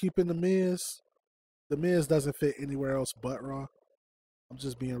is keeping the Miz. The Miz doesn't fit anywhere else but Raw. I'm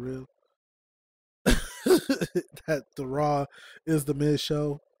just being real. That the Raw is the Miz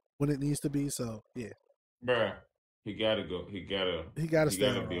show when it needs to be. So yeah, bruh, he gotta go. He gotta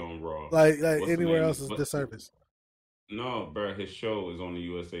be on Raw. Like anywhere else is disservice. No, bruh, his show is on the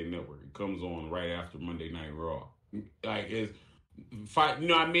USA Network. It comes on right after Monday Night Raw. Like it's fight. You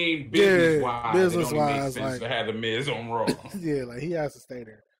know what I mean? Business wise, it only makes sense to have the Miz on Raw. Yeah, like he has to stay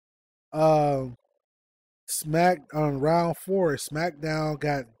there. On round 4, SmackDown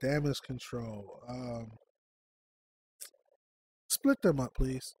got Damage Control. Split them up,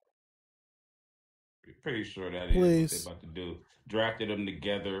 please. Pretty sure that is what they're about to do. Drafted them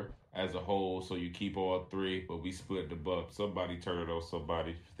together as a whole, so you keep all 3, but we split them up. Somebody turn it on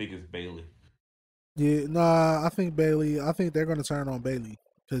somebody. I think it's Bayley. Yeah, nah, I think Bayley. I think they're gonna turn on Bayley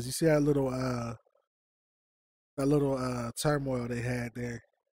because you see that little turmoil they had there.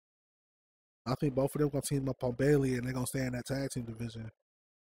 I think both of them gonna team up on Bayley and they're gonna stay in that tag team division.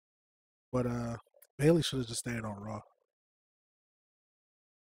 But Bayley should have just stayed on Raw.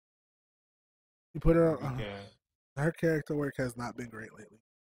 You put her on. Her character work has not been great lately.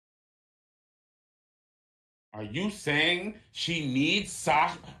 Are you saying she needs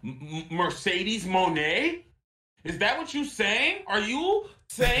Mercedes Moné? Is that what you're saying? Are you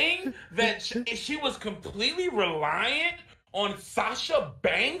saying that she was completely reliant on Sasha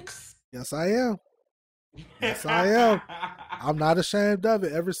Banks? Yes, I am. Yes, I am. I'm not ashamed of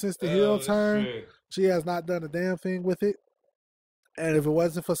it. Ever since the heel turn, she has not done a damn thing with it. And if it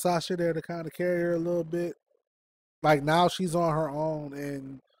wasn't for Sasha there to kind of carry her a little bit, like now she's on her own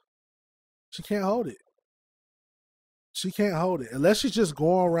and she can't hold it. She can't hold it. Unless she's just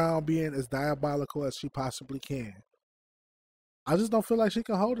going around being as diabolical as she possibly can. I just don't feel like she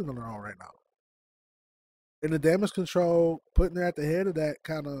can hold it on her own right now. And the Damage Control, putting her at the head of that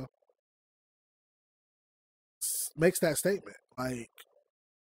kind of makes that statement. Like,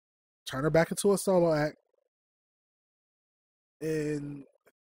 turn her back into a solo act. And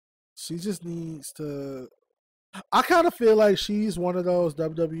she just needs to... I kind of feel like she's one of those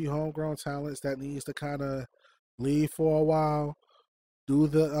WWE homegrown talents that needs to kind of leave for a while, do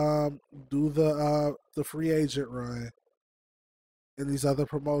the free agent run and these other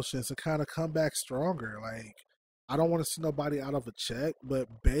promotions and kind of come back stronger. Like, I don't want to see nobody out of a check, but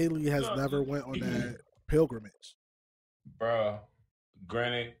Bayley has never went on that pilgrimage. Bruh,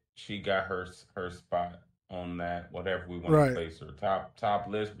 granted, she got her spot on that, whatever we want to place her. Top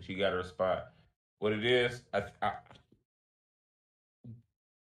list, but she got her spot. What it is,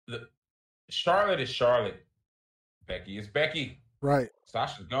 Charlotte is Charlotte. Becky is Becky. Right.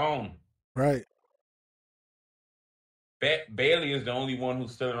 Sasha's gone. Right. Bailey is the only one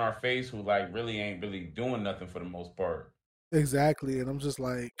who's still in our face who like really ain't really doing nothing for the most part. Exactly. And I'm just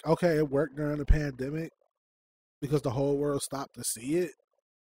like, okay, it worked during the pandemic because the whole world stopped to see it.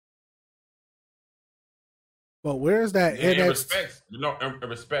 But where's that NXT? In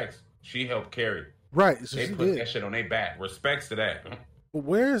respects, she helped carry. Right. So they put that shit on their back. Respects to that. But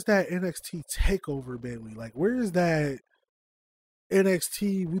where's that NXT takeover, Bailey? Like, where is that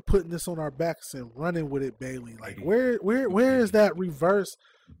NXT? We putting this on our backs and running with it, Bailey. Like, where is that reverse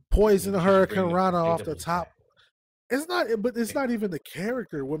poison Hurricane Rana off the top? It's not, but it's not even the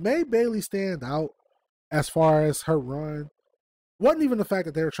character. What made Bailey stand out as far as her run wasn't even the fact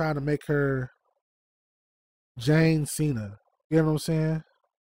that they were trying to make her Jane Cena. You know what I'm saying?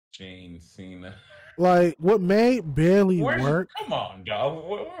 Jane Cena. Like, what made Bailey work? Come on, dog.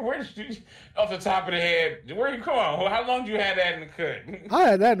 Where did you, off the top of the head, come on. How long did you have that in the cut? I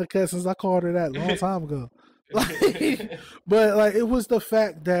had that in the cut since I called her that a long time ago. But, like, it was the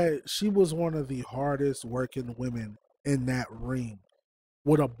fact that she was one of the hardest working women in that ring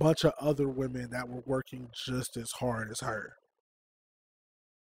with a bunch of other women that were working just as hard as her.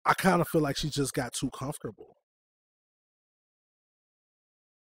 I kind of feel like she just got too comfortable.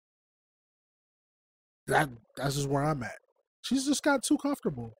 That's just where I'm at. She's just got too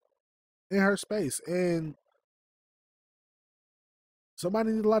comfortable in her space, and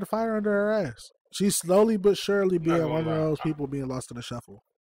somebody need to light a fire under her ass. She's slowly but surely being one of those people being lost in the shuffle.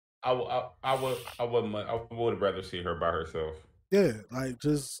 I would rather see her by herself. Yeah, like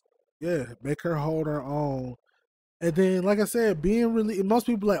make her hold her own. And then, like I said, being released. Most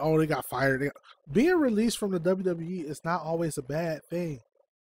people like, oh, they got fired. Being released from the WWE is not always a bad thing.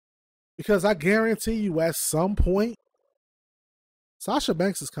 Because I guarantee you, at some point, Sasha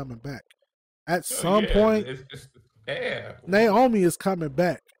Banks is coming back. At some point, Naomi is coming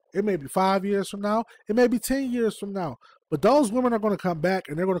back. It may be 5 years from now. It may be 10 years from now. But those women are going to come back,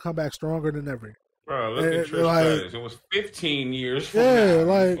 and they're going to come back stronger than ever. Bro, look at Trish Stratus. It was 15 years from now.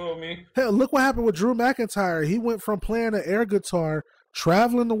 Like, you feel me? Hell, look what happened with Drew McIntyre. He went from playing an air guitar,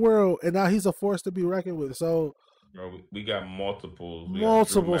 traveling the world, and now he's a force to be reckoned with. So, bro, we got multiple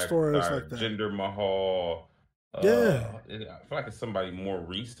stories like that. Jinder Mahal. I feel like it's somebody more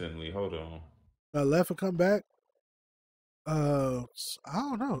recently. Hold on. Left and come back. I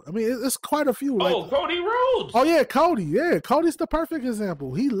don't know. I mean, it's quite a few. Cody Rhodes. Oh yeah, Cody. Yeah, Cody's the perfect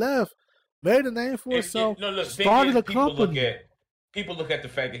example. He left, made a name for himself, started a company. People look at the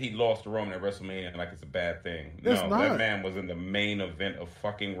fact that he lost to Roman at WrestleMania like it's a bad thing. It's not. That man was in the main event of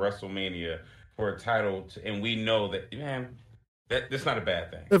fucking WrestleMania for a title, and we know that, man, that's not a bad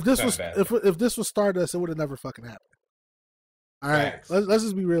thing. If this was Stardust, it would have never fucking happened. All right, let's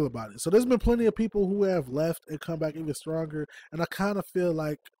just be real about it. So there's been plenty of people who have left and come back even stronger, and I kind of feel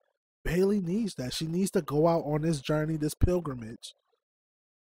like Bayley needs that. She needs to go out on this journey, this pilgrimage,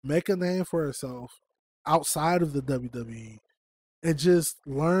 make a name for herself outside of the WWE, and just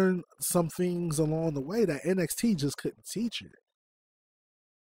learn some things along the way that NXT just couldn't teach her.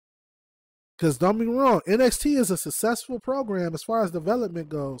 Because don't be wrong, NXT is a successful program as far as development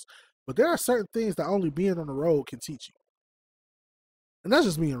goes, but there are certain things that only being on the road can teach you. And that's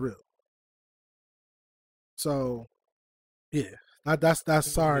just being real. So, yeah. That's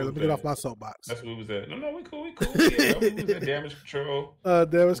sorry. Let me get off my soapbox. That's what we was at. No, we cool. Yeah, we was at Damage Control.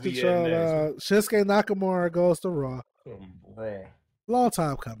 Damage Control. Shinsuke Nakamura goes to Raw. Long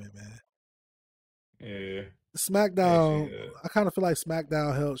time coming, man. Yeah. SmackDown. I kind of feel like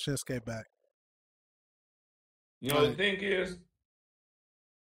SmackDown held Shinsuke back. You know, the thing is,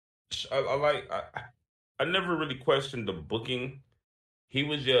 I never really questioned the booking. He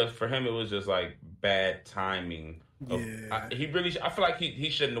was just, for him, it was just like bad timing. I feel like he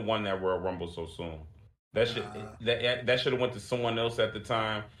shouldn't have won that Royal Rumble so soon. That should have went to someone else at the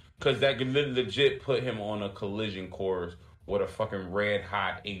time, because that could legit put him on a collision course with a fucking red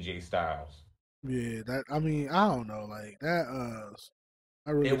hot AJ Styles. Yeah, I don't know, like that.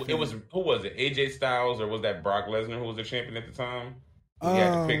 It was, who was it? AJ Styles, or was that Brock Lesnar who was the champion at the time? He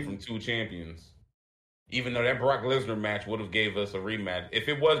had to pick from two champions. Even though that Brock Lesnar match would have gave us a rematch. If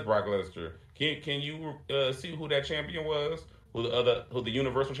it was Brock Lesnar, can you see who that champion was? Who the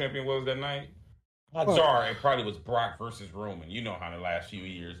Universal Champion was that night? Sorry, it probably was Brock versus Roman. You know how the last few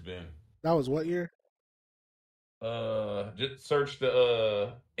years been. That was what year? Just search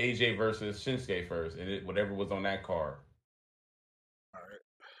the AJ versus Shinsuke first, and whatever was on that card. All right.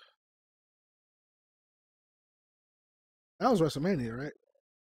 That was WrestleMania, right?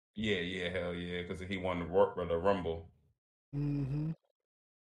 Yeah, hell yeah, because he won the Rumble. Mm-hmm.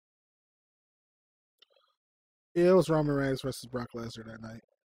 Yeah, it was Roman Reigns versus Brock Lesnar that night.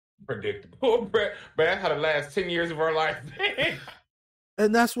 Predictable, Brett. But that's how the last 10 years of our life been.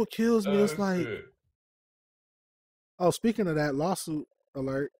 And that's what kills me. It's like, Shit. oh, speaking of that, lawsuit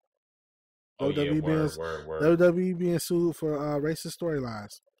alert. Oh yeah, WWE word. WWE being sued for racist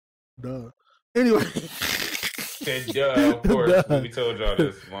storylines. Duh. Anyway. Said duh, of course. Duh. We told y'all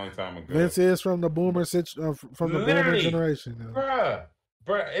this a long time ago. Vince is from the boomer boomer generation. You know?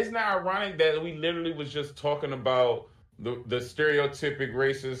 Bruh, it's not ironic that we literally was just talking about the stereotypic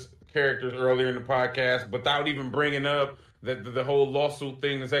racist characters earlier in the podcast without even bringing up that the whole lawsuit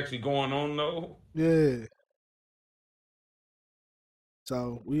thing that's actually going on though. Yeah.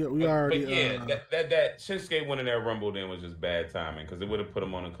 So we already. But yeah, that Shinsuke winning that Rumble then was just bad timing because it would have put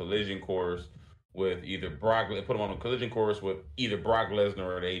him on a collision course with either Brock Lesnar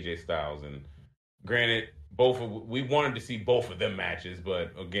or AJ Styles. And granted, we wanted to see both of them matches,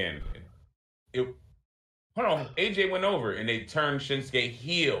 but again, hold on, AJ went over and they turned Shinsuke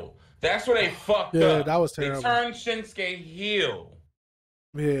heel. That's where they fucked up. Yeah, that was terrible. They turned Shinsuke heel.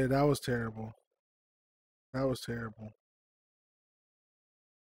 Yeah, that was terrible. That was terrible.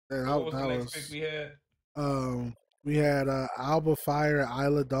 What was the next pick we had? We had Alba Fire and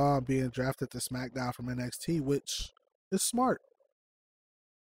Isla Dawn being drafted to SmackDown from NXT, which is smart.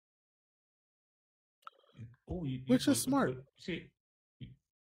 Which is smart. See,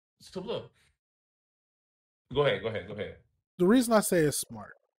 so look. Go ahead. The reason I say it's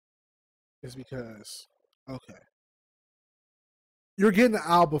smart is because, okay, you're getting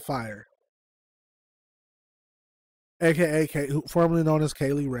Alba Fire, aka formerly known as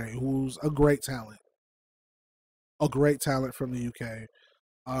Kaylee Ray, who's a great talent from the UK.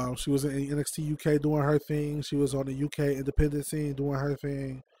 She was in NXT UK doing her thing. She was on the UK independent scene doing her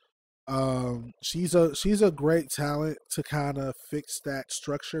thing. She's a great talent to kind of fix that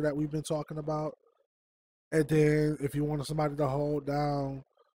structure that we've been talking about. And then if you want somebody to hold down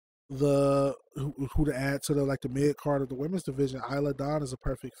who to add to the mid card of the women's division, Isla Dawn is a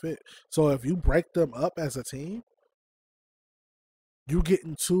perfect fit. So if you break them up as a team, you're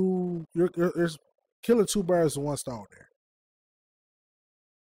killing two birds with one stone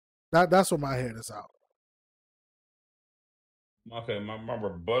there. That's where my head is out. Okay, my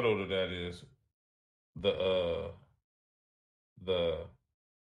rebuttal to that is the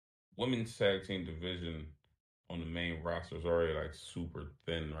women's tag team division on the main roster is already super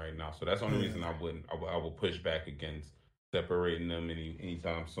thin right now. So that's the only reason I will push back against separating them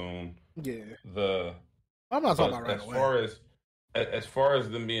anytime soon. Yeah. I'm not talking about right away. As far as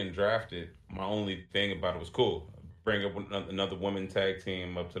them being drafted, my only thing about it was cool. Bring up another women tag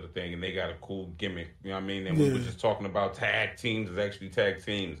team up to the thing, and they got a cool gimmick. You know what I mean? And we were just talking about tag teams as actually tag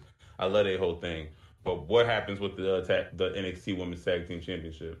teams. I love that whole thing. But what happens with the NXT Women's Tag Team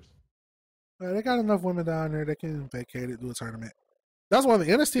Championships? They got enough women down there that can vacate it, do a tournament. That's why the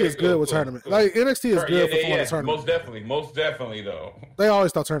NXT is good with tournament. NXT is good for a tournament. Most definitely though. They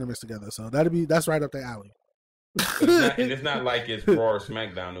always throw tournaments together, so that's right up their alley. It's not like it's Raw or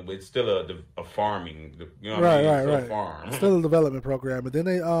SmackDown. It's still a farming. You know what I mean? Right. Farm. Still a development program, but then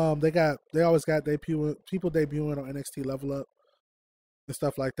they always got people debuting on NXT Level Up and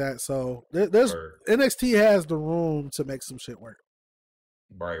stuff like that. So there's NXT has the room to make some shit work.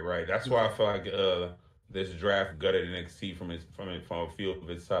 Right. That's why I feel like this draft gutted NXT from a few of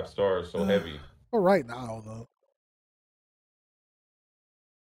its top stars so heavy. For right now, though.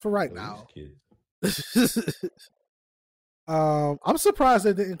 I'm surprised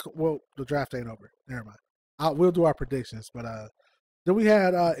they didn't. Well, the draft ain't over. Never mind. We'll do our predictions, but then we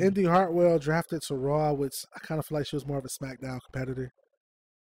had Indy Hartwell drafted to Raw, which I kind of feel like she was more of a SmackDown competitor.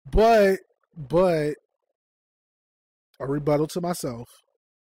 But a rebuttal to myself,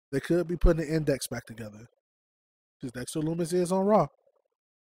 they could be putting the index back together because Dexter Lumis is on Raw,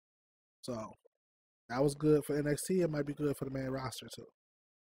 so that was good for NXT. It might be good for the main roster too.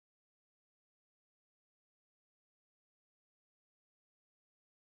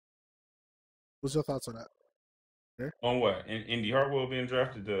 What's your thoughts on that? Yeah? On what? Indy Hartwell being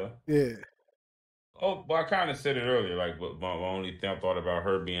drafted to? Yeah. Oh, well, I kind of said it earlier. My only thought about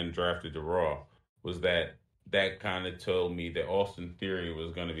her being drafted to Raw was that kind of told me that Austin Theory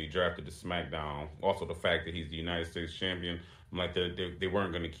was going to be drafted to SmackDown. Also, the fact that he's the United States champion. I'm like, they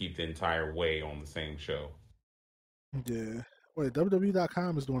weren't going to keep the entire way on the same show. Yeah. Wait,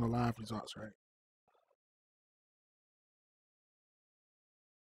 WWE.com is doing a live results, right?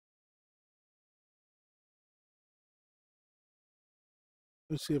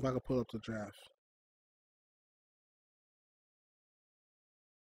 Let's see if I can pull up the draft.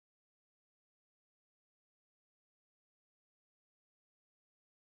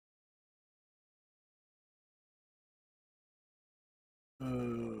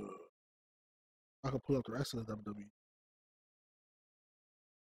 I can pull up the rest of the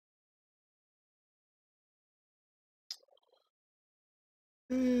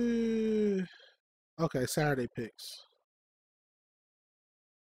WWE. Okay, Saturday picks.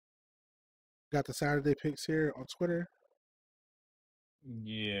 Got the Saturday picks here on Twitter.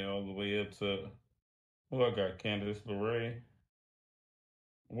 Yeah, all the way up to I got Candice LeRae.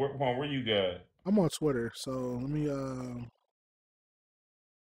 Where you got? I'm on Twitter, so let me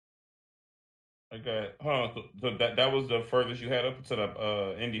I got so that was the furthest you had up to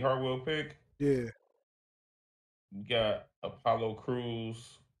the Indy Hartwell pick. Yeah. We got Apollo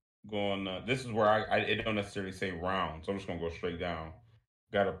Cruz going. This is where it don't necessarily say round, so I'm just gonna go straight down.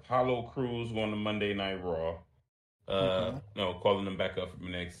 Got Apollo Cruz going to Monday Night Raw. No, calling him back up from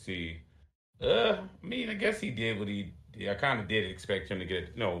NXT. I mean, I guess he did what he did. I kind of did expect him to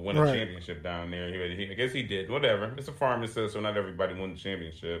win a championship down there. I guess he did. Whatever. It's a pharmacy, so not everybody won the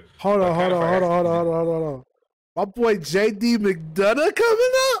championship. Hold on. My boy JD McDonough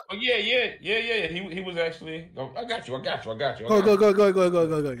coming up. Oh yeah. He was actually. Oh, I got you. Go.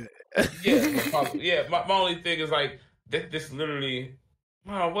 Yeah. My only thing is like this literally.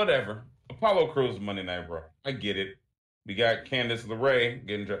 Oh, whatever. Apollo Crews Monday Night Raw. I get it. We got Candice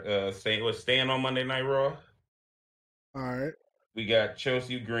LeRae staying on Monday Night Raw. All right. We got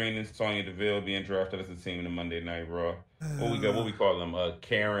Chelsea Green and Sonya Deville being drafted as a team in the Monday Night Raw. What we got? What we call them?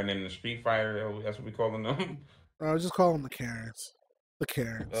 Karen and the Street Fighter. That's what we calling them. I just call them the Karens. The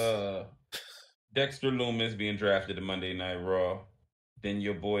Karens. Dexter Lumis being drafted to Monday Night Raw. Then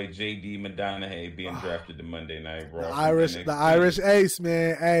your boy JD McDonough being drafted to Monday Night Raw. The Irish Ace,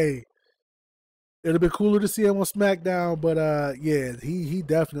 man. Hey, it'd be cooler to see him on SmackDown, but yeah, he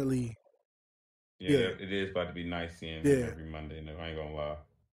definitely. Yeah, it is about to be nice seeing him every Monday. No, I ain't gonna lie.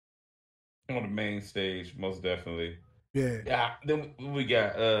 On the main stage, most definitely. Yeah. Then we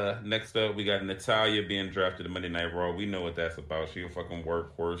got next up we got Natalya being drafted to Monday Night Raw. We know what that's about. She a fucking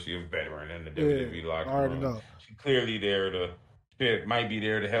workhorse. She a veteran in the WWE locker room. I already know. She clearly might be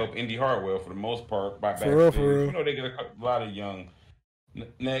there to help Indy Hartwell for the most part. For real. You know they get a lot of young.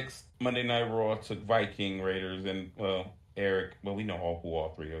 Next Monday Night Raw took Viking Raiders and Eric. Well, we know who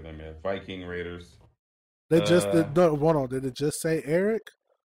all three of them is. Viking Raiders. They just did. Hold on. Did it just say Eric?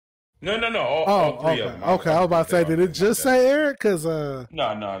 No. All three of them. Okay, I was about to say, did it just say Eric? Because no.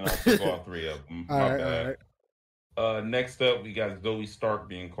 All three of them. All right. Next up, we got Zoe Stark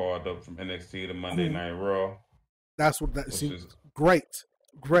being called up from NXT to Monday Night Raw. That's what that seems great.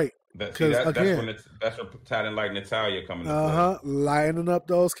 That's where talent like Natalya coming. Lining up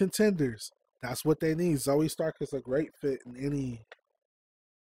those contenders. That's what they need. Zoe Stark is a great fit in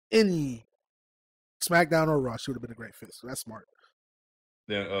any SmackDown or Raw. She would have been a great fit. So that's smart.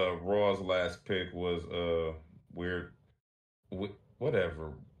 Then Raw's last pick was weird,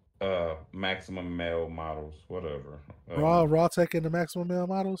 whatever. Maximum male models, whatever. Raw taking the maximum male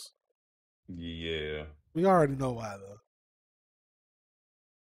models. Yeah, we already know why though.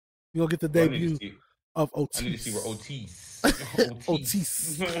 You'll get the debut of Otis. I need to see where Otis.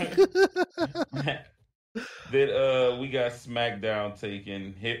 Then we got SmackDown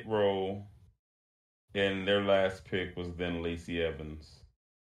taking Hit Row, and their last pick was then Lacey Evans.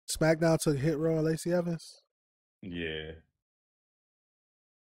 SmackDown took Hit Row and Lacey Evans? Yeah.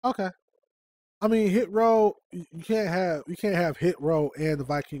 Okay. I mean, Hit Row, you can't have Hit Row and the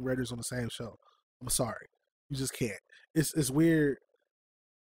Viking Raiders on the same show. I'm sorry. You just can't. It's weird.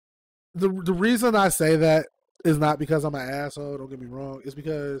 The reason I say that is not because I'm an asshole, don't get me wrong. It's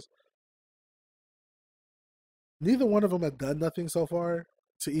because neither one of them have done nothing so far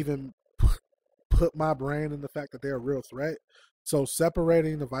to even put my brain in the fact that they're a real threat. So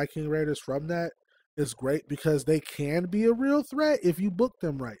separating the Viking Raiders from that is great because they can be a real threat if you book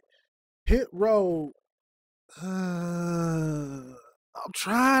them right. Hit Row, I'm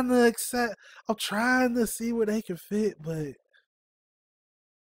trying to see where they can fit, but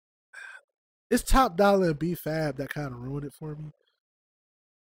it's Top Dollar and B-Fab that kind of ruined it for me.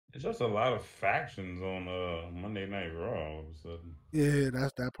 It's just a lot of factions on Monday Night Raw all of a sudden. Yeah,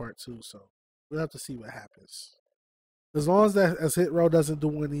 that's that part too. So we'll have to see what happens. As long as Hit Row doesn't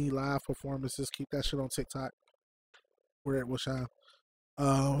do any live performances, keep that shit on TikTok where it will shine.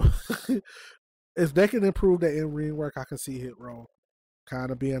 If they can improve the in-ring work, I can see Hit Row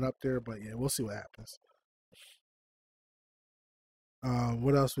kind of being up there. But yeah, we'll see what happens.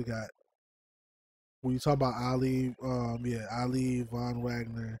 What else we got? When you talk about Ali, Ali, Von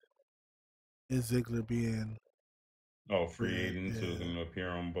Wagner, and Ziggler being free agents who can appear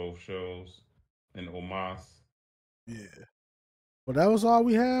on both shows, and Omos. Yeah. Well, that was all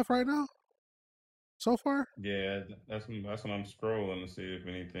we have right now so far? Yeah, that's when I'm scrolling to see if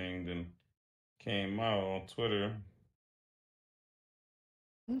anything then came out on Twitter.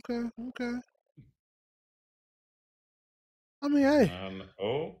 Okay. I mean, hey,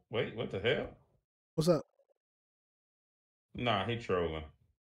 Oh, wait, what the hell? what's up? Nah, he trolling.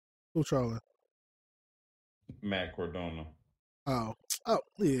 Who trolling? Matt Cordona. Oh,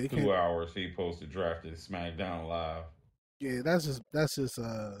 yeah, you can't. 2 hours he posted drafted SmackDown Live. Yeah, that's just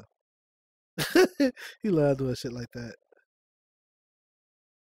he love doing shit like that.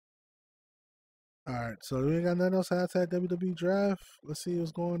 All right, so we ain't got nothing else. Hashtag WWE draft. Let's see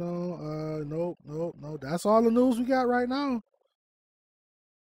what's going on. Nope. That's all the news we got right now.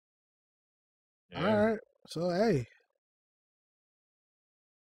 Yeah. All right, so hey,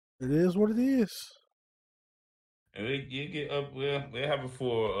 it is what it is. And you get up. Well, they have a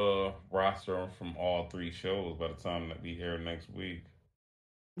full roster from all 3 shows by the time that we air next week.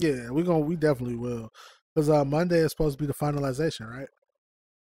 Yeah, we definitely will, because Monday is supposed to be the finalization, right?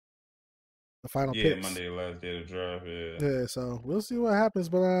 The final picks. Monday, last day of the draft. Yeah, so we'll see what happens.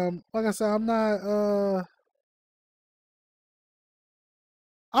 But like I said, I'm not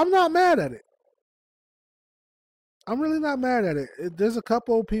mad at it. I'm really not mad at it. There's a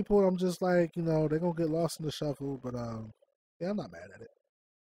couple people I'm just like, they're gonna get lost in the shuffle, but yeah, I'm not mad at it.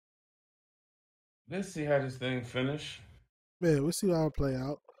 Let's see how this thing finish. Yeah, we'll see how it play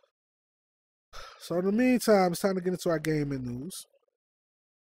out. So in the meantime, it's time to get into our gaming news.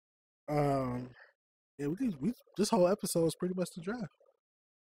 Yeah, this whole episode is pretty much the draft.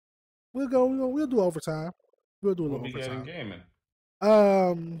 We'll do overtime. We'll do a little overtime.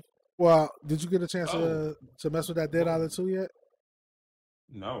 Gaming? Well, did you get a chance to mess with that Dead Island 2 yet?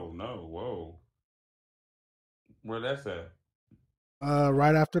 No. Whoa. Where that's at?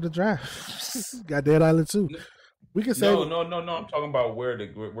 Right after the draft. Got Dead Island 2. We can say no. I'm talking about where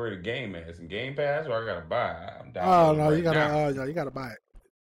the game is. In Game Pass, or I gotta buy it? I'm down. Oh no, you gotta buy it.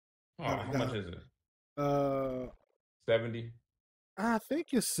 How much is it? 70. I think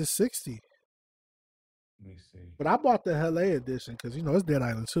it's 60. Let me see. But I bought the LA edition because it's Dead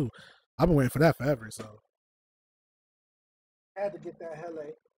Island 2. I've been waiting for that forever, so I had to get that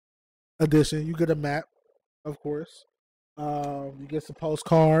LA edition. You get a map, of course. You get some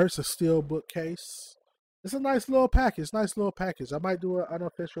postcards, a steel bookcase. It's a nice little package. I might do an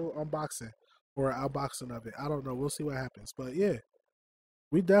unofficial unboxing or an unboxing of it. I don't know. We'll see what happens. But yeah,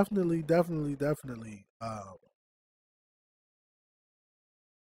 we definitely.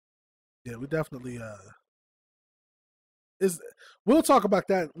 We'll talk about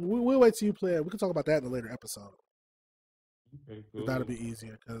that. We'll wait till you play it. We can talk about that in a later episode. Okay, cool. That'll be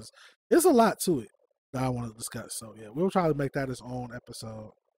easier because there's a lot to it that I want to discuss. So yeah, we'll try to make that its own episode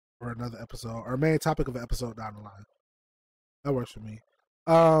or another episode or main topic of an episode down the line. That works for me.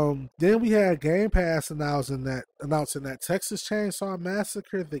 Then we had Game Pass announcing that Texas Chainsaw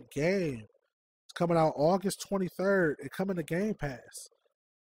Massacre the game is coming out August 23rd. It coming to Game Pass.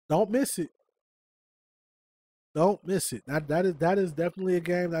 Don't miss it. Don't miss it. That is definitely a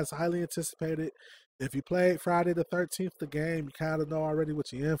game that's highly anticipated. If you played Friday the 13th, the game, you kind of know already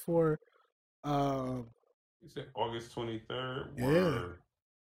what you're in for. You said August 23rd.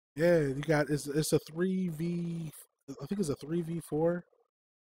 Yeah. You got it's a 3v. I think it's a 3v4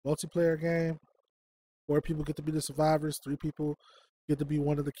 multiplayer game. 4 people get to be the survivors. 3 people get to be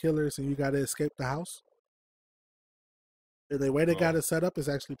one of the killers, and you got to escape the house. And the way they got it set up is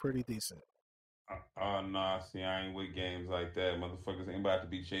actually pretty decent. Nah, see, I ain't with games like that. Motherfuckers ain't about to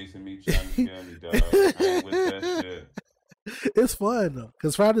be chasing me, trying to kill me, dog. I ain't with that shit. It's fun, though.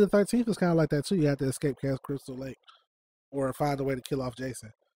 Because Friday the 13th is kind of like that, too. You have to escape Camp Crystal Lake or find a way to kill off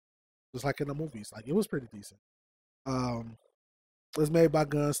Jason. Just like in the movies. Like, it was pretty decent. It's made by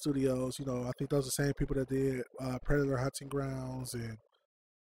Gun Studios. I think those are the same people that did Predator Hunting Grounds and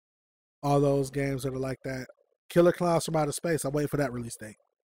all those games that are like that. Killer Clowns from Outer Space. I'm waiting for that release date.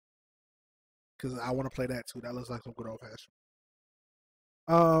 Because I want to play that too. That looks like some good old fashioned.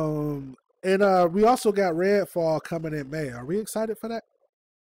 And we also got Redfall coming in May. Are we excited for that?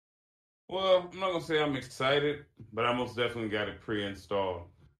 Well, I'm not gonna say I'm excited, but I most definitely got it pre-installed.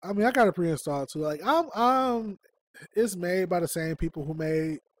 I mean, I got it pre-installed too. Like, it's made by the same people who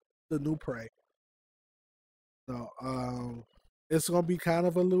made the new Prey. So, it's gonna be kind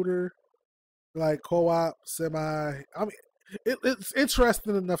of a looter, like co-op, semi. I mean, it's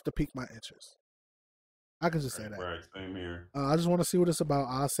interesting enough to pique my interest. I can just say that. Right, same here. I just want to see what it's about.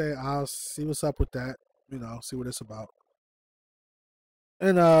 I'll see what's up with that. See what it's about.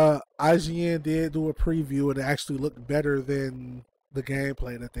 And IGN did do a preview, and it actually looked better than the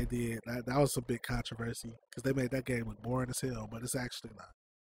gameplay that they did. That was a big controversy because they made that game look boring as hell, but it's actually not.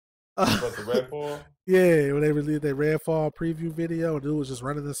 But the Redfall? Yeah, when they released their Redfall preview video, and dude was just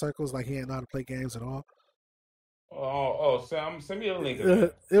running in circles like he didn't know how to play games at all. Sam, send me a link of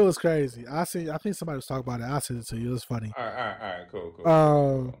that. It was crazy. I think somebody was talking about it. I sent it to you. It was funny. All right,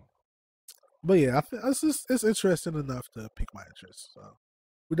 cool. But yeah, it's interesting enough to pique my interest. So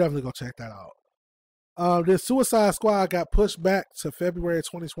we definitely gonna check that out. The Suicide Squad got pushed back to February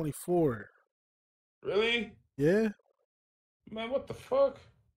 2024. Really? Yeah. Man, what the fuck?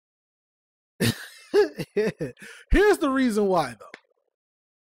 Here's the reason why,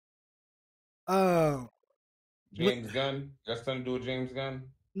 though. James Gunn? Got something to do with James Gunn?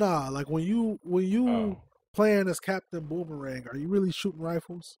 Nah, like when you playing as Captain Boomerang, are you really shooting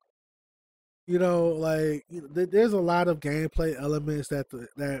rifles? You know, like there's a lot of gameplay elements that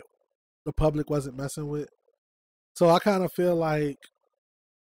the public wasn't messing with. So I kind of feel like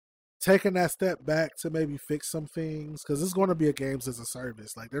taking that step back to maybe fix some things, because it's going to be a games as a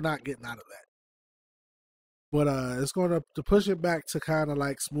service. Like they're not getting out of that. But it's going to push it back to kind of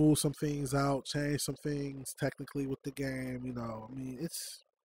like smooth some things out, change some things technically with the game. You know, I mean,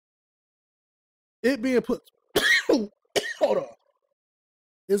 it being put. Hold on.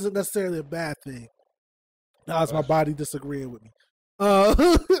 Isn't necessarily a bad thing. Now it's my body disagreeing with me.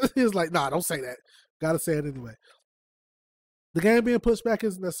 He's like, nah, don't say that. Gotta say it anyway. The game being pushed back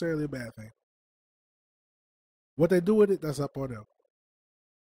isn't necessarily a bad thing. What they do with it, that's up on them.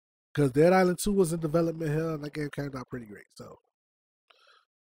 Because Dead Island 2 was in development here, and that game came out pretty great. So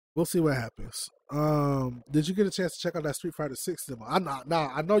we'll see what happens. Did you get a chance to check out that Street Fighter 6 demo? I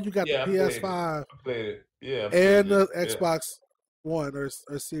know you got the PS5 I played it. Yeah, and the Xbox One or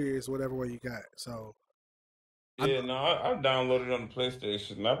Series, whatever way you got. So I downloaded it on the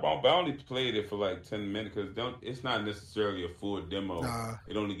PlayStation. I only played it for like 10 minutes because it's not necessarily a full demo. Nah.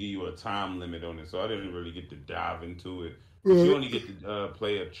 It only give you a time limit on it, so I didn't really get to dive into it. You only get to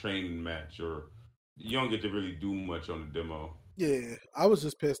play a training match, or you don't get to really do much on the demo. Yeah, I was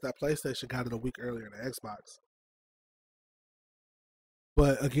just pissed that PlayStation got it a week earlier than Xbox.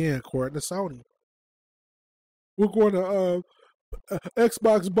 But again, according to Sony, we're going to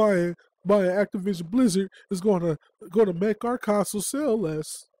Xbox buying Activision Blizzard is going to make our console sell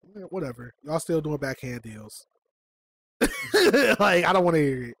less. Whatever, y'all still doing backhand deals. Like I don't want to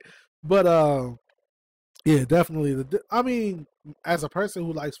hear it, but yeah, definitely. I mean, as a person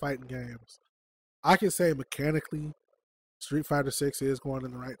who likes fighting games, I can say mechanically, Street Fighter 6 is going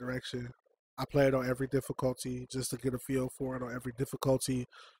in the right direction. I play it on every difficulty just to get a feel for it on every difficulty.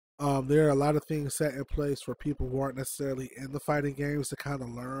 There are a lot of things set in place for people who aren't necessarily in the fighting games to kind of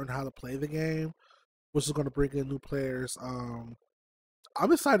learn how to play the game, which is going to bring in new players.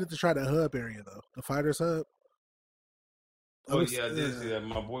 I'm excited to try the hub area though, the Fighters Hub. I did see that.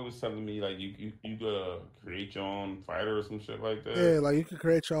 My boy was telling me like you create your own fighter or some shit like that. Yeah, like you can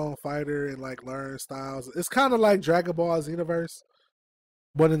create your own fighter and like learn styles. It's kind of like Dragon Ball Xenoverse,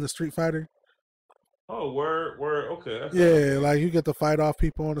 but in the Street Fighter. Oh, word, okay. Yeah, like you get to fight off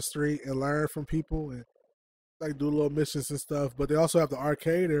people on the street and learn from people and like do little missions and stuff. But they also have the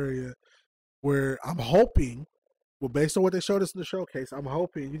arcade area where I'm hoping, well, based on what they showed us in the showcase, I'm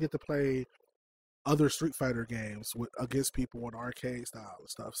hoping you get to play other Street Fighter games against people in arcade style and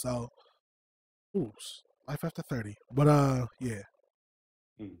stuff. So, life after 30. But yeah.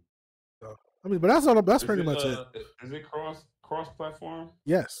 So I mean, but that's pretty much it. Is it cross platform?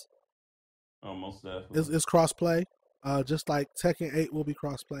 Yes. Oh, most definitely. It's cross play. Just like Tekken 8 will be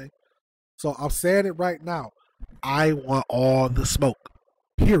cross play. So I'm saying it right now. I want all the smoke.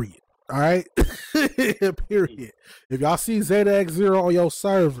 Period. All right. Period. If y'all see Zeta X Zero on your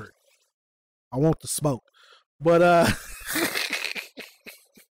server, I want the smoke. But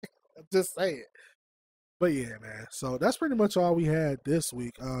just say it. But yeah, man. So that's pretty much all we had this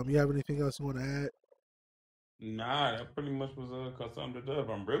week. You have anything else you want to add? Nah, that pretty much was something to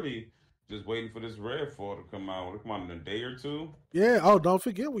dub. I'm really just waiting for this Redfall to come out. Will it come out in a day or two? Yeah. Oh, don't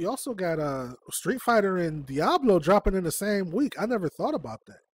forget, we also got Street Fighter and Diablo dropping in the same week. I never thought about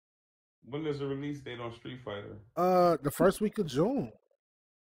that. When is the release date on Street Fighter? The first week of June.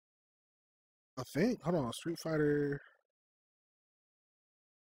 I think. Hold on, Street Fighter.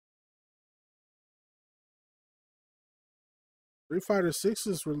 Street Fighter 6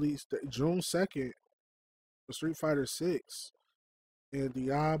 is released June 2nd. Street Fighter 6. And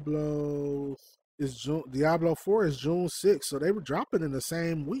Diablo 4 is June 6th. So they were dropping in the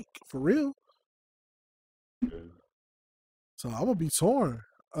same week. For real. Good. So I'm gonna be torn.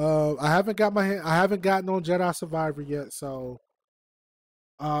 I haven't gotten on Jedi Survivor yet, so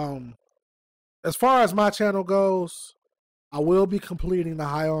as far as my channel goes, I will be completing the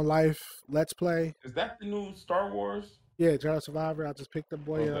High on Life Let's Play. Is that the new Star Wars? Yeah, Jedi Survivor. I just picked the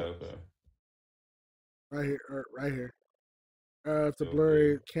boy up Okay. right here. Right here. If the Okay.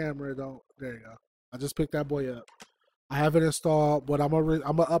 blurry camera don't, there you go. I just picked that boy up. I have it installed, but I'm gonna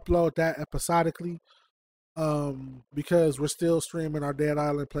upload that episodically, because we're still streaming our Dead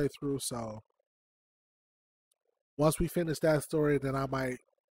Island playthrough. So once we finish that story, then I might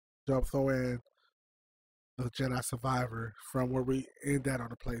throw in a Jedi Survivor from where we end that on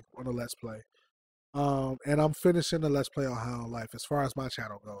the Let's Play. And I'm finishing the Let's Play on High on Life as far as my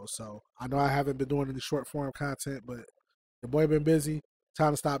channel goes. So I know I haven't been doing any short form content, but the boy been busy.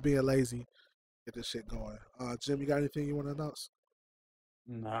 Time to stop being lazy. Get this shit going. Jim, you got anything you want to announce?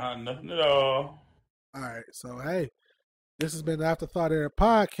 Nah, nothing at all. All right. So hey, this has been the Afterthought Era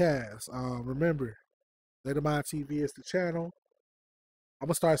podcast. Remember, Later Mind TV is the channel. I'm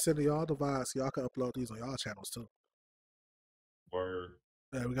gonna start sending y'all the vibes so y'all can upload these on y'all channels too. Word.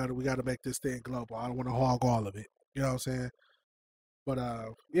 Yeah, we gotta make this thing global. I don't want to hog all of it. You know what I'm saying? But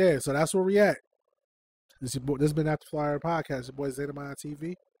yeah. So that's where we at. This has been Afterthought Era podcast. Your boy Zeta Mind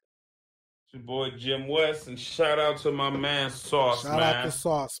TV. It's your boy Jim West, and shout out to my man Sauce, Shout man. out to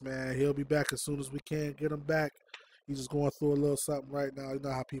Sauce, man. He'll be back as soon as we can get him back. He's just going through a little something right now. You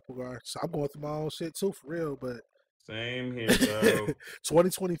know how people are. So I'm going through my own shit too, for real. But Same here, bro.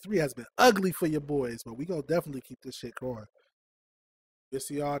 2023 has been ugly for your boys, but we gonna definitely keep this shit going. We'll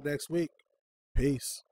see y'all next week. Peace.